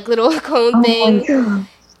the like little cone thing.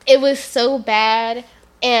 It was so bad.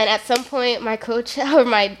 And at some point, my coach or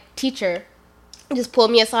my teacher just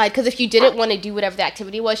pulled me aside, because if you didn't want to do whatever the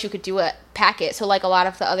activity was, you could do a packet. So like a lot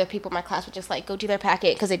of the other people in my class would just like go do their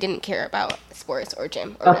packet because they didn't care about sports or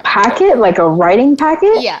gym. Or a packet, like a writing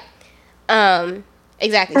packet. Yeah.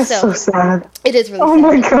 Exactly. That's so sad. It is really sad. Oh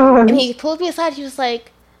my god. And he pulled me aside. He was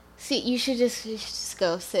like, "See, you should just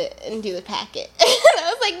go sit and do the packet." And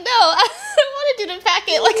I was like, "No, I don't want to do the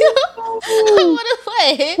packet. Like, I want to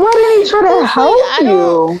play." Why did he try to help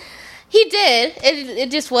you? He did. It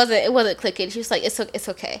just wasn't clicking. She was like, "It's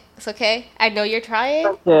okay. It's okay. I know you're trying.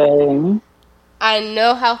 Okay. I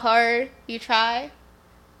know how hard you try.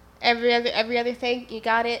 Every other thing, you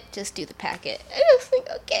got it. Just do the packet." And I was like,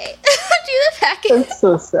 "Okay, do the packet." That's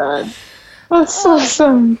so sad. That's so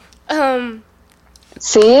sad.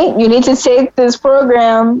 See, you need to take this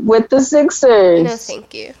program with the Sixers. No,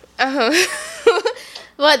 thank you.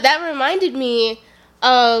 But that reminded me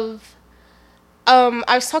of.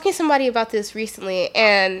 I was talking to somebody about this recently,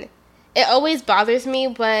 and it always bothers me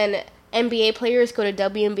when NBA players go to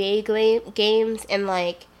WNBA games and,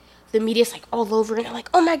 like, the media's, like, all over, and they're like,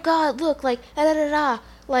 "Oh, my God, look, like, da-da-da-da."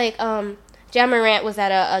 Like, Ja Morant was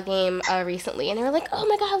at a game recently, and they were like, "Oh,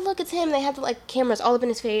 my God, look, it's him." They had, like, cameras all up in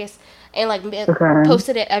his face and, like,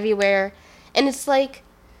 posted it everywhere. And it's like,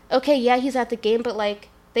 okay, yeah, he's at the game, but, like,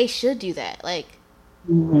 they should do that. Like,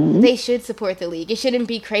 they should support the league. It shouldn't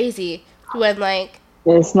be crazy when, like,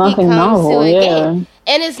 it's nothing novel, game.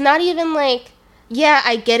 And it's not even like, yeah,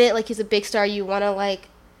 I get it, like, he's a big star, you want to, like,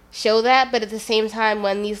 show that, but at the same time,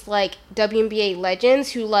 when these, like, WNBA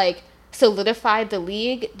legends who, like, solidified the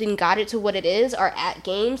league and got it to what it is are at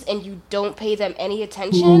games and you don't pay them any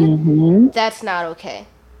attention, that's not okay.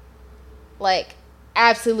 Like,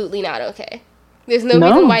 absolutely not okay. There's no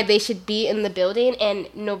reason why they should be in the building and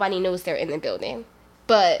nobody knows they're in the building.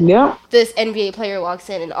 But this NBA player walks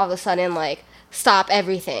in and all of a sudden, like, stop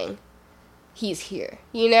everything. He's here,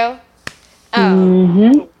 you know?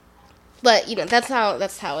 But, you know, that's how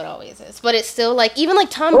it always is. But it's still, like, even, like,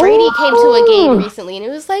 Tom Brady came to a game recently and it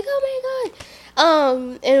was like, oh my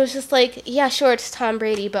God. And it was just like, yeah, sure, it's Tom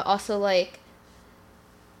Brady, but also, like,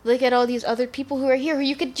 look at all these other people who are here who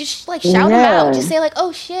you could just, like, shout them out. Just say, like,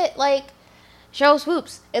 oh, shit, like, Cheryl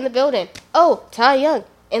Swoops in the building. Oh, Ty Young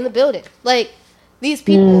in the building. Like, these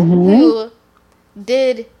people who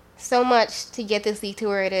did so much to get this league to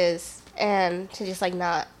where it is and to just, like,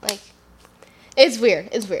 not, like, it's weird.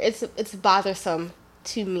 It's bothersome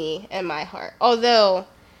to me and my heart. Although,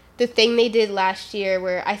 the thing they did last year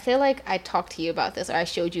where I feel like I talked to you about this or I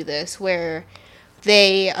showed you this, where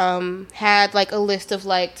they had, like, a list of,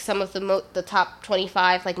 like, some of the top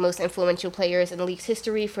 25, like, most influential players in the league's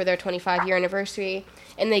history for their 25-year anniversary.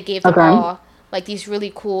 And they gave them all, like, these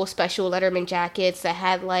really cool special Letterman jackets that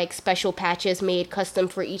had, like, special patches made custom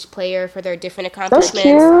for each player for their different accomplishments.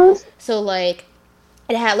 That's cute. So, like,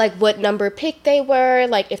 it had, like, what number pick they were,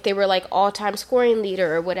 like, if they were, like, all-time scoring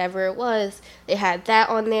leader or whatever it was. They had that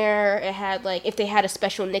on there. It had, like, if they had a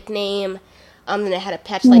special nickname, then they had a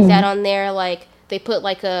patch like that on there. Like, they put,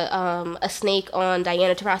 like, a snake on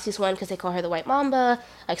Diana Taurasi's one because they call her the White Mamba,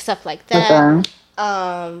 like, stuff like that.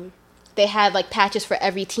 They had, like, patches for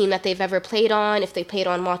every team that they've ever played on, if they played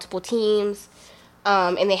on multiple teams.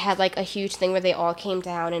 And they had, like, a huge thing where they all came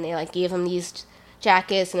down and they, like, gave them these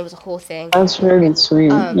jackets, and it was a whole thing. That's really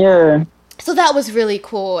sweet. Yeah. So that was really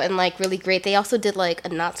cool and, like, really great. They also did, like, a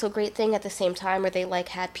not-so-great thing at the same time where they, like,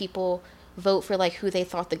 had people vote for, like, who they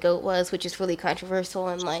thought the GOAT was, which is really controversial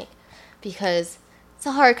and, like, because it's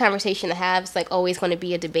a hard conversation to have. It's, like, always going to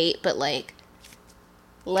be a debate, but, like,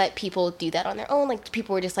 let people do that on their own. Like,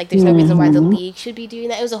 people were just like, there's no reason why the league should be doing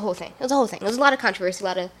that. It was a whole thing. There was a lot of controversy, a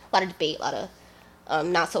lot of debate, a lot of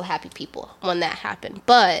not so happy people when that happened.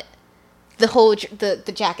 But the whole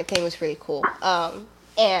the jacket thing was really cool. But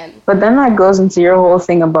then that goes into your whole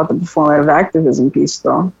thing about the performative activism piece,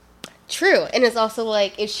 though. True, and it's also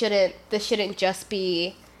like this shouldn't just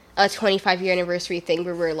be a 25-year anniversary thing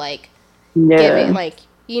where we're like giving, like,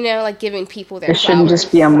 you know, like, giving people their flowers. It shouldn't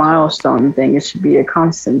just be a milestone thing. It should be a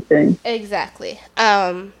constant thing. Exactly.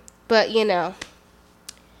 But, you know,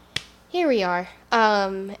 here we are.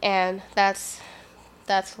 And that's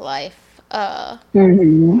life. But,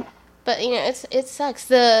 you know, it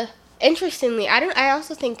sucks. Interestingly, I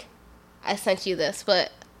also think I sent you this,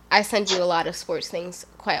 but I send you a lot of sports things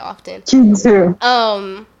quite often. Me too.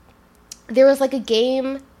 There was, like, a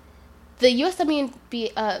game, the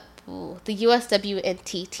USWNBA, the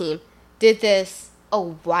USWNT team did this a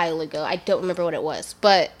while ago. I don't remember what it was,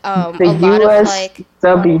 but a lot of like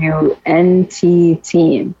USWNT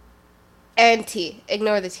team. NT.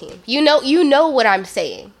 Ignore the team. You know what I'm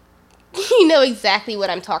saying. You know exactly what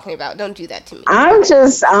I'm talking about. Don't do that to me. I'm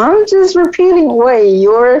just repeating what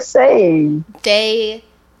you're saying. They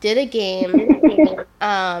did a game,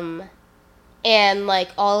 and like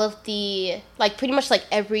all of the like pretty much like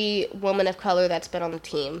every woman of color that's been on the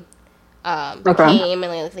team came and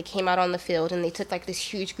like they came out on the field and they took like this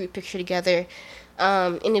huge group picture together,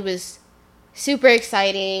 and it was super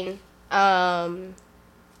exciting,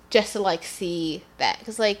 just to like see that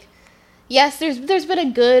because like yes, there's been a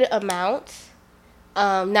good amount,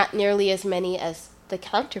 not nearly as many as the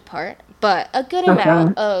counterpart, but a good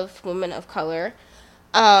amount of women of color.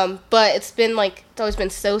 But it's always been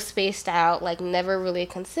so spaced out, like never really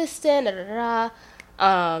consistent. There's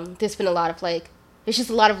been a lot of there's just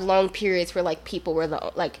a lot of long periods where like people were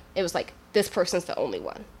it was like this person's the only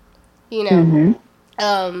one, you know.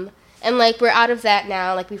 And like we're out of that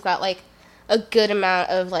now. Like we've got like a good amount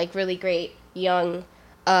of like really great young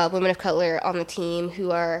women of color on the team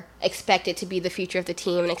who are expected to be the future of the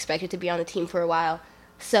team and expected to be on the team for a while.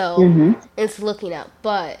 So it's looking up.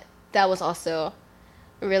 But that was also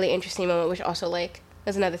a really interesting moment, which also like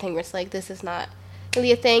is another thing where it's like this is not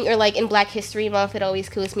really a thing. Or like in Black History Month, it always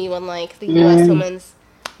cools me when like the U.S. women's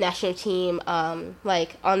national team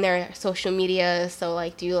like on their social media, so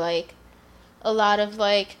like do like a lot of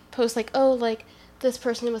like posts like, oh, like this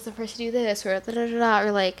person was the first to do this, or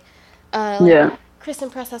or like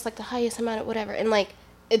Kristen Press has like the highest amount of whatever, and like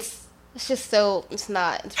it's just so it's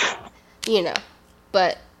you know,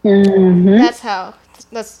 but that's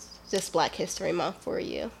just Black History Month for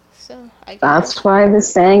you. So that's why the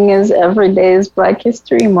saying is every day is Black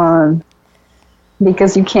History Month,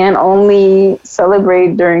 because you can't only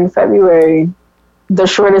celebrate during February, the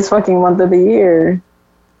shortest fucking month of the year.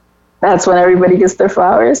 That's when everybody gets their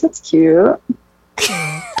flowers. It's cute.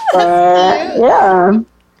 Yeah.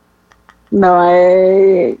 No,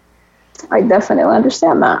 I definitely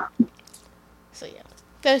understand that. So yeah,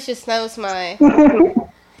 that was my.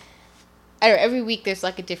 I don't know, every week there's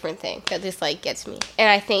like a different thing that just like gets me, and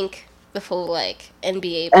I think the full like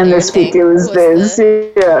NBA. And this week it was this.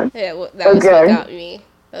 Yeah, well, that was what got me.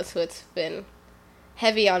 That's what's been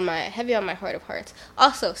heavy on my heart of hearts.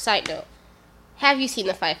 Also, side note, have you seen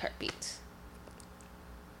the 5 Heartbeats?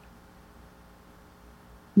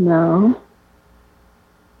 No.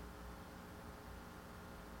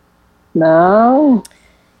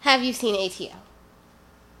 Have you seen ATL?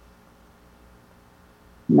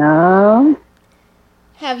 No.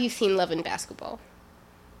 Have you seen Love and Basketball?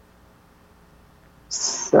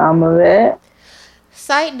 Some of it.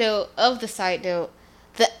 Side note,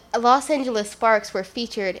 the Los Angeles Sparks were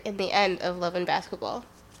featured in the end of Love and Basketball.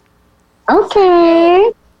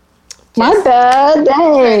 Okay. My bad.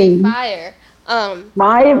 Dang. Fire.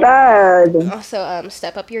 My bad. Also,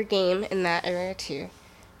 step up your game in that area too.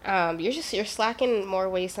 You're slacking more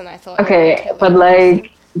ways than I thought. Okay, but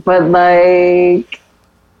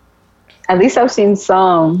at least I've seen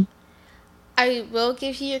some. I will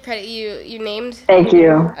give you your credit. You named. Thank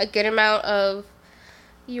you. A good amount of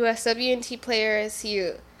USWNT players.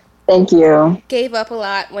 Thank you. Gave up a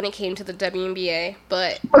lot when it came to the WNBA,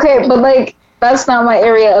 but okay, but like that's not my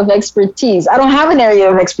area of expertise. I don't have an area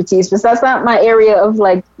of expertise, but that's not my area of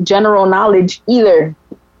like general knowledge either.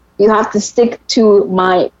 You have to stick to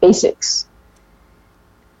my basics.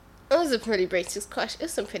 It was a pretty basic question.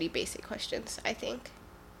 It's some pretty basic questions, I think.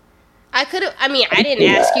 I didn't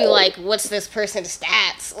ask you like, what's this person's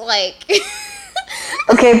stats? Like.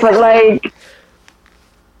 Okay, but like,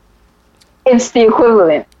 it's the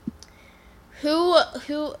equivalent. Who?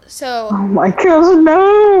 So. Oh my God,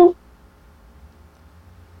 no.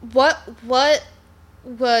 What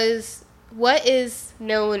is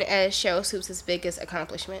known as Cheryl Swoops' biggest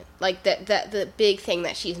accomplishment? Like that the big thing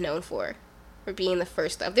that she's known for being the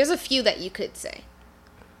first of. There's a few that you could say.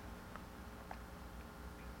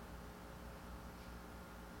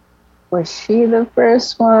 Was she the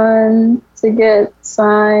first one to get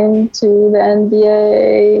signed to the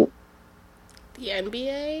NBA? The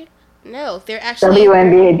NBA? No, they're actually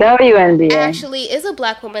WNBA. Actually, is a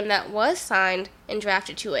black woman that was signed and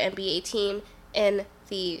drafted to an NBA team in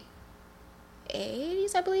the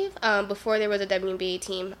 80s, I believe, before there was a WNBA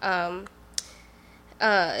team, and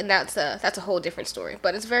that's a whole different story,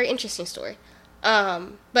 but it's a very interesting story.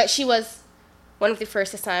 But she was one of the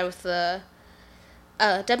first to sign with the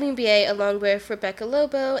WNBA, along with Rebecca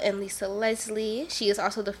Lobo and Lisa Leslie. She is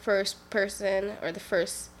also the first person, or the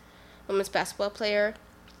first women's basketball player,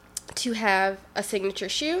 to have a signature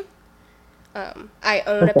shoe, I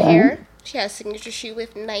own a Okay. pair. She has a signature shoe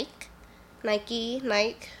with Nike.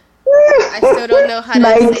 I still don't know how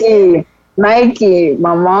to say it. Nike.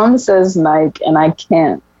 My mom says Nike, and I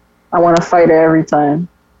can't. I want to fight her every time.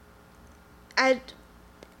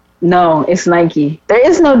 No, it's Nike. There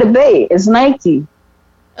is no debate. It's Nike.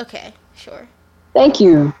 Okay, sure. Thank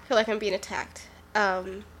you. I feel like I'm being attacked.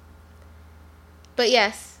 But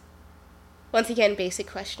yes, once again, basic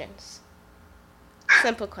questions.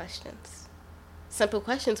 Simple questions. Simple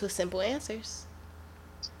questions with simple answers.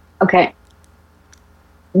 Okay.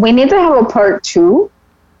 We need to have a part 2,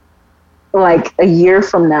 like a year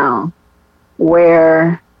from now,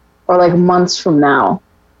 or like months from now,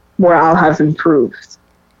 where I'll have improved.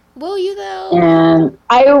 Will you though? And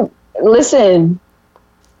listen,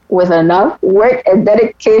 with enough work and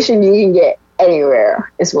dedication, you can get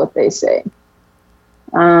anywhere, is what they say.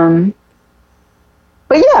 But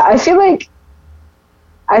yeah, I feel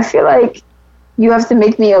like you have to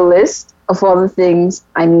make me a list of all the things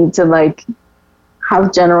I need to like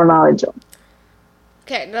have general knowledge of.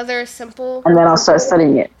 Okay, another simple. And then I'll start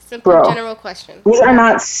studying it. Simple general question. These are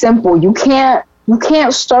not simple. You can't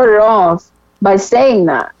start it off by saying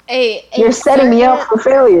that. You're setting me up for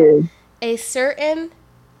failure. A certain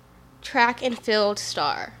track and field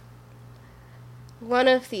star, one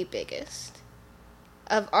of the biggest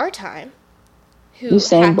of our time, who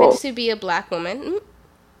happens to be a black woman,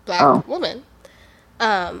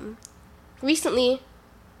 recently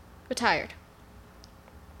retired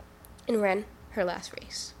and ran her last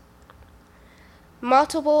race.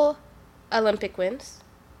 Multiple Olympic wins.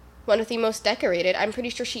 One of the most decorated, I'm pretty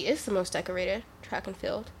sure she is the most decorated track and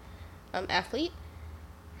field athlete.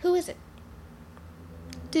 Who is it?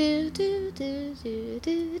 You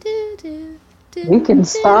can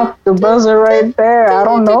stop the buzzer right there. I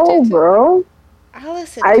don't know, bro.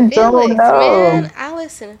 Allison Felix, don't know. Man.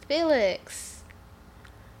 Allison Felix.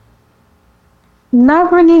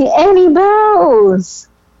 Not ringing any bells.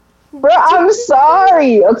 Bro, I'm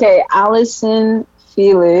sorry. Okay, Allison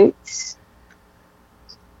Felix.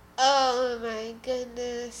 Oh my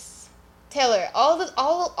goodness. Taylor, all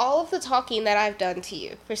of the talking that I've done to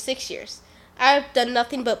you for 6 years, I've done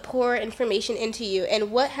nothing but pour information into you,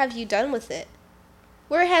 and what have you done with it?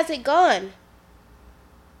 Where has it gone?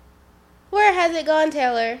 Where has it gone,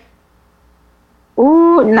 Taylor?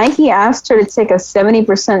 Ooh, Nike asked her to take a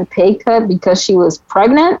 70% pay cut because she was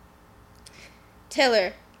pregnant?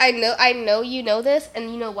 Taylor, I know you know this,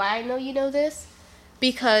 and you know why I know you know this?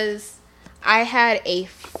 Because I had a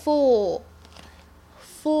full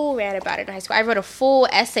rant about it in high school. I wrote a full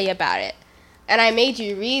essay about it, and I made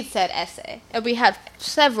you read said essay, and we had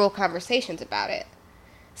several conversations about it.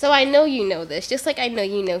 So I know you know this, just like I know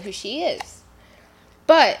you know who she is.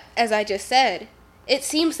 But, as I just said, it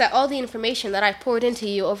seems that all the information that I poured into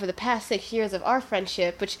you over the past 6 years of our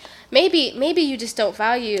friendship, which maybe you just don't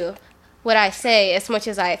value what I say as much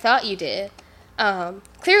as I thought you did,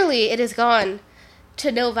 clearly it has gone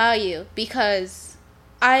to no value, because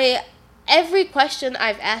every question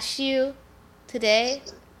I've asked you today,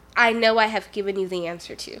 I know I have given you the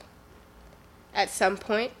answer to at some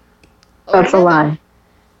point. That's a lie.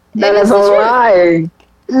 That is a lie.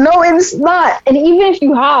 No, it's not. And even if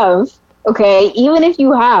you have,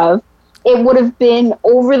 it would have been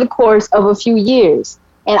over the course of a few years.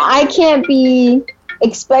 And I can't be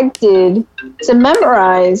expected to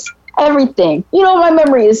memorize everything. You know, my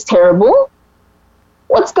memory is terrible.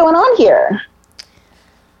 What's going on here?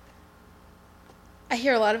 I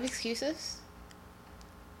hear a lot of excuses.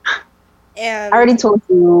 And I already told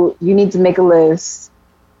you need to make a list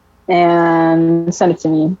and send it to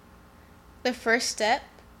me. The first step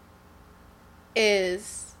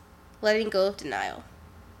is letting go of denial.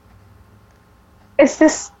 Is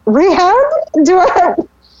this rehab? The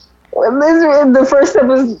first step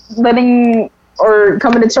is letting or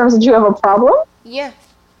coming to terms that you have a problem? Yeah.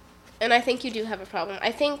 And I think you do have a problem.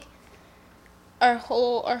 I think our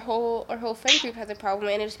whole friend group has a problem,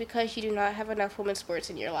 and it's because you do not have enough women's sports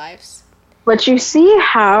in your lives. But you see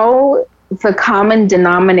how the common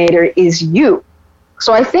denominator is you.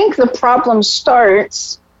 So I think the problem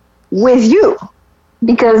starts with you,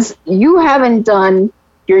 because you haven't done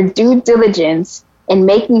your due diligence in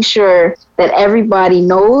making sure that everybody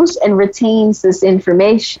knows and retains this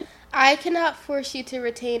information. I cannot force you to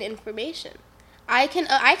retain information. I can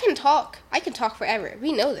talk. I can talk forever.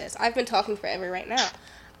 We know this. I've been talking forever right now.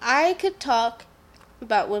 I could talk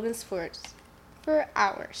about women's sports for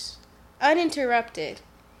hours, uninterrupted.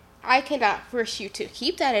 I cannot force you to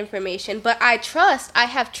keep that information, but I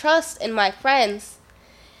have trust in my friends,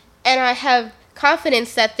 and I have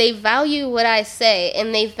confidence that they value what I say,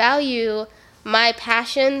 and they value my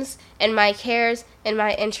passions and my cares and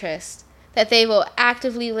my interests, that they will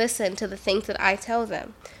actively listen to the things that I tell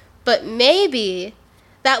them. But maybe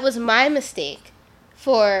that was my mistake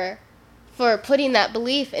for putting that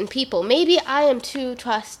belief in people. Maybe I am too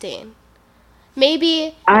trusting.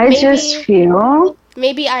 Maybe just feel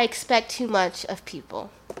maybe I expect too much of people.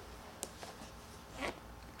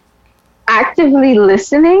 actively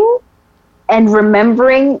listening and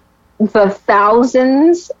remembering the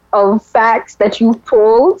thousands of facts that you've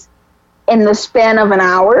pulled in the span of an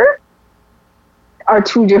hour are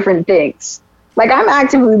two different things. Like, I'm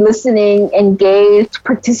actively listening, engaged,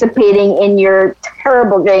 participating in your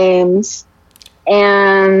terrible games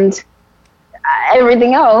and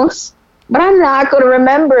everything else, but I'm not going to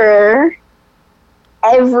remember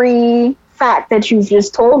every fact that you've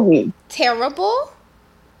just told me. Terrible?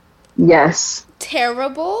 Yes.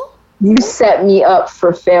 Terrible? You set me up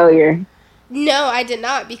for failure. No, I did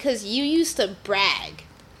not, because you used to brag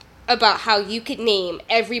about how you could name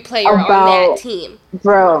every player on that team.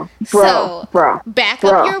 Bro. Back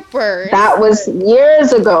up your words. That was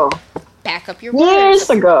years ago. Back up your words. Years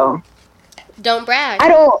ago. Don't brag. I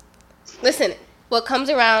don't... Listen, what comes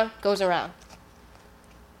around goes around.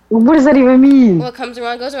 What does that even mean? What comes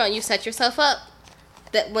around goes around. You set yourself up.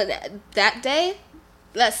 That day,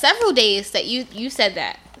 several days that you said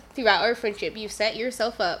that throughout our friendship, you set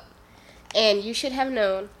yourself up, and you should have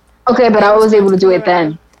known. Okay, but I was able to do it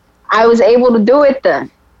then. I was able to do it then.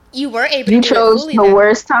 You weren't able to do it. You chose the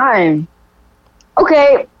worst time.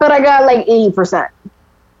 Okay, but I got like 80%.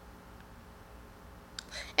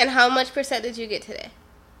 And how much percent did you get today?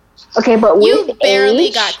 Okay, but with you barely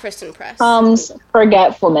age got Kristen Press. Comes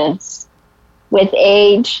forgetfulness. With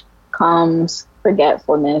age comes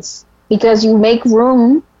forgetfulness. Because you make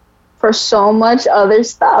room for so much other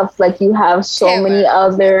stuff. Like, you have so many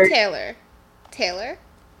other... Taylor,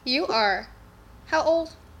 you are... How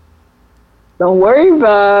old? Don't worry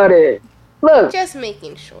about it. Look. Just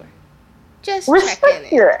making sure. Just respect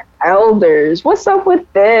checking in. Your elders. What's up with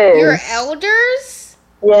this? Your elders?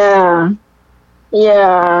 Yeah.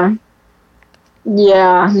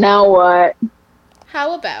 Now what?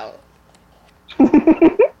 How about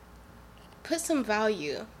put some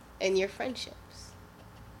value in your friendships?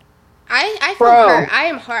 I feel hurt. I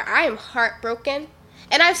am heartbroken.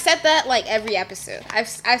 And I've said that like every episode. I've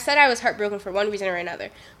said I was heartbroken for one reason or another.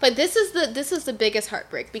 But this is the biggest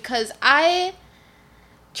heartbreak, because I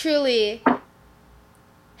truly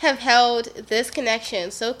have held this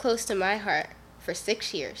connection so close to my heart for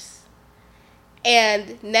 6 years.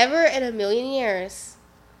 And never in a million years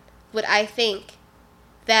would I think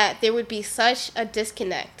that there would be such a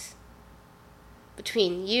disconnect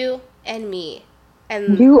between you and me.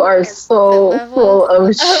 And you are so full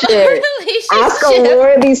of shit. Ask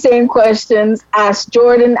Aurora these same questions. Ask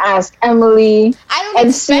Jordan. Ask Emily.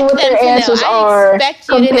 And see what their answers are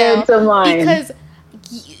compared to mine. Because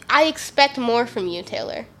I expect more from you,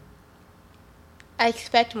 Taylor. I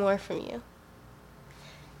expect more from you.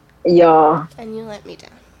 Yeah. And you let me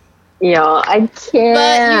down. Yeah, I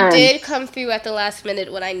can't. But you did come through at the last minute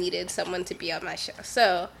when I needed someone to be on my show.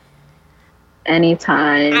 So...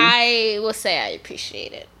 anytime. I will say I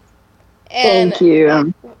appreciate it. And thank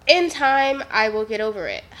you. In time, I will get over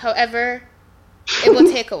it. However, it will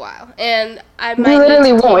take a while. And I might... You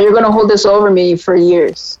literally won't. You're going to hold this over me for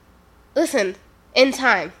years. Listen, in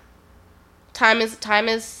time. Time is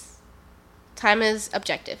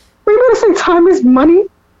objective. Were you going to say time is money?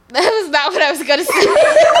 That was not what I was going to say.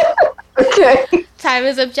 Okay. Time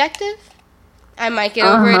is objective. I might get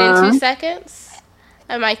over it in 2 seconds.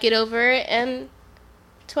 I might get over it in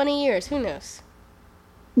 20 years. Who knows?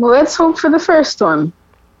 Well, let's hope for the first one.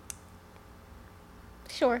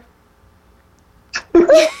 Sure.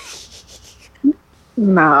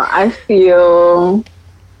 No, I feel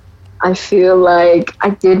like I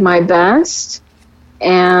did my best,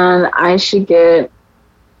 and I should get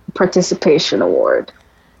a participation award.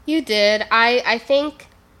 You did. I think,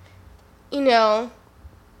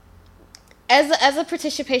 as a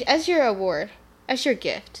participation, as your award, as your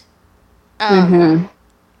gift.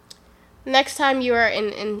 Next time you are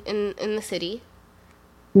in the city,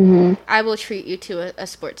 I will treat you to a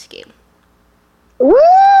sports game.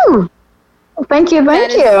 Woo! Thank you.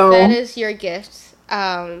 That is your gift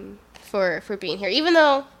for being here. Even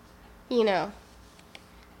though,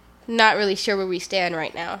 not really sure where we stand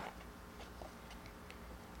right now.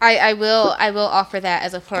 I will offer that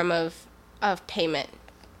as a form of payment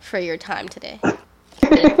for your time today.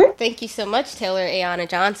 Thank you so much, Taylor Ayana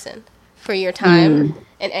Johnson, for your time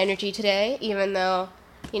and energy today. Even though,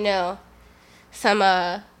 I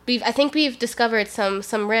think we've discovered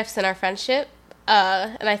some rifts in our friendship,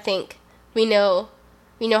 and I think we know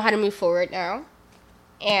we know how to move forward now.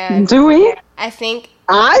 And do we? I think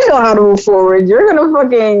I know how to move forward. You're gonna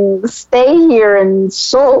fucking stay here and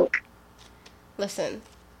sulk. listen,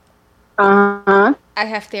 Uh-huh. I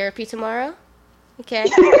have therapy tomorrow. Okay.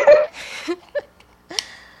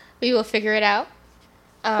 We will figure it out.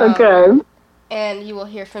 Okay. And you will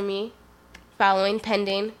hear from me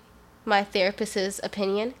pending my therapist's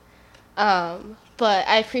opinion. But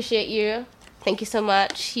I appreciate you. Thank you so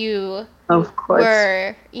much. You Of course.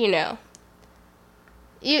 were,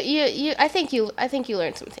 I think you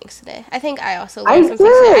learned some things today. I think I also learned some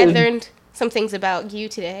things today. I learned some things about you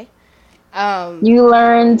today. You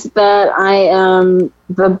learned that I am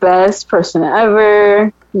the best person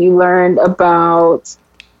ever. You learned about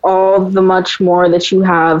all the much more that you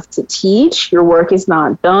have to teach. Your work is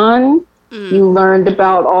not done. You learned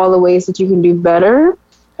about all the ways that you can do better.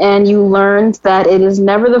 And you learned that it is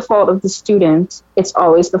never the fault of the student. It's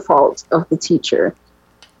always the fault of the teacher.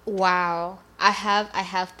 Wow. I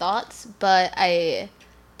have thoughts, but I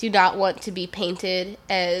do not want to be painted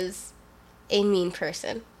as a mean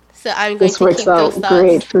person. So I'm going to keep those thoughts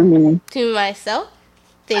great for me. to myself.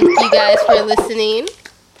 Thank you guys for listening.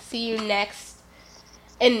 See you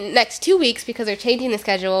in next 2 weeks, because they're changing the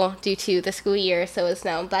schedule due to the school year, so it's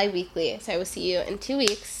now bi-weekly. So I will see you in 2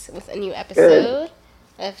 weeks with a new episode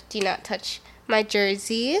of Do Not Touch My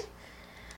Jersey.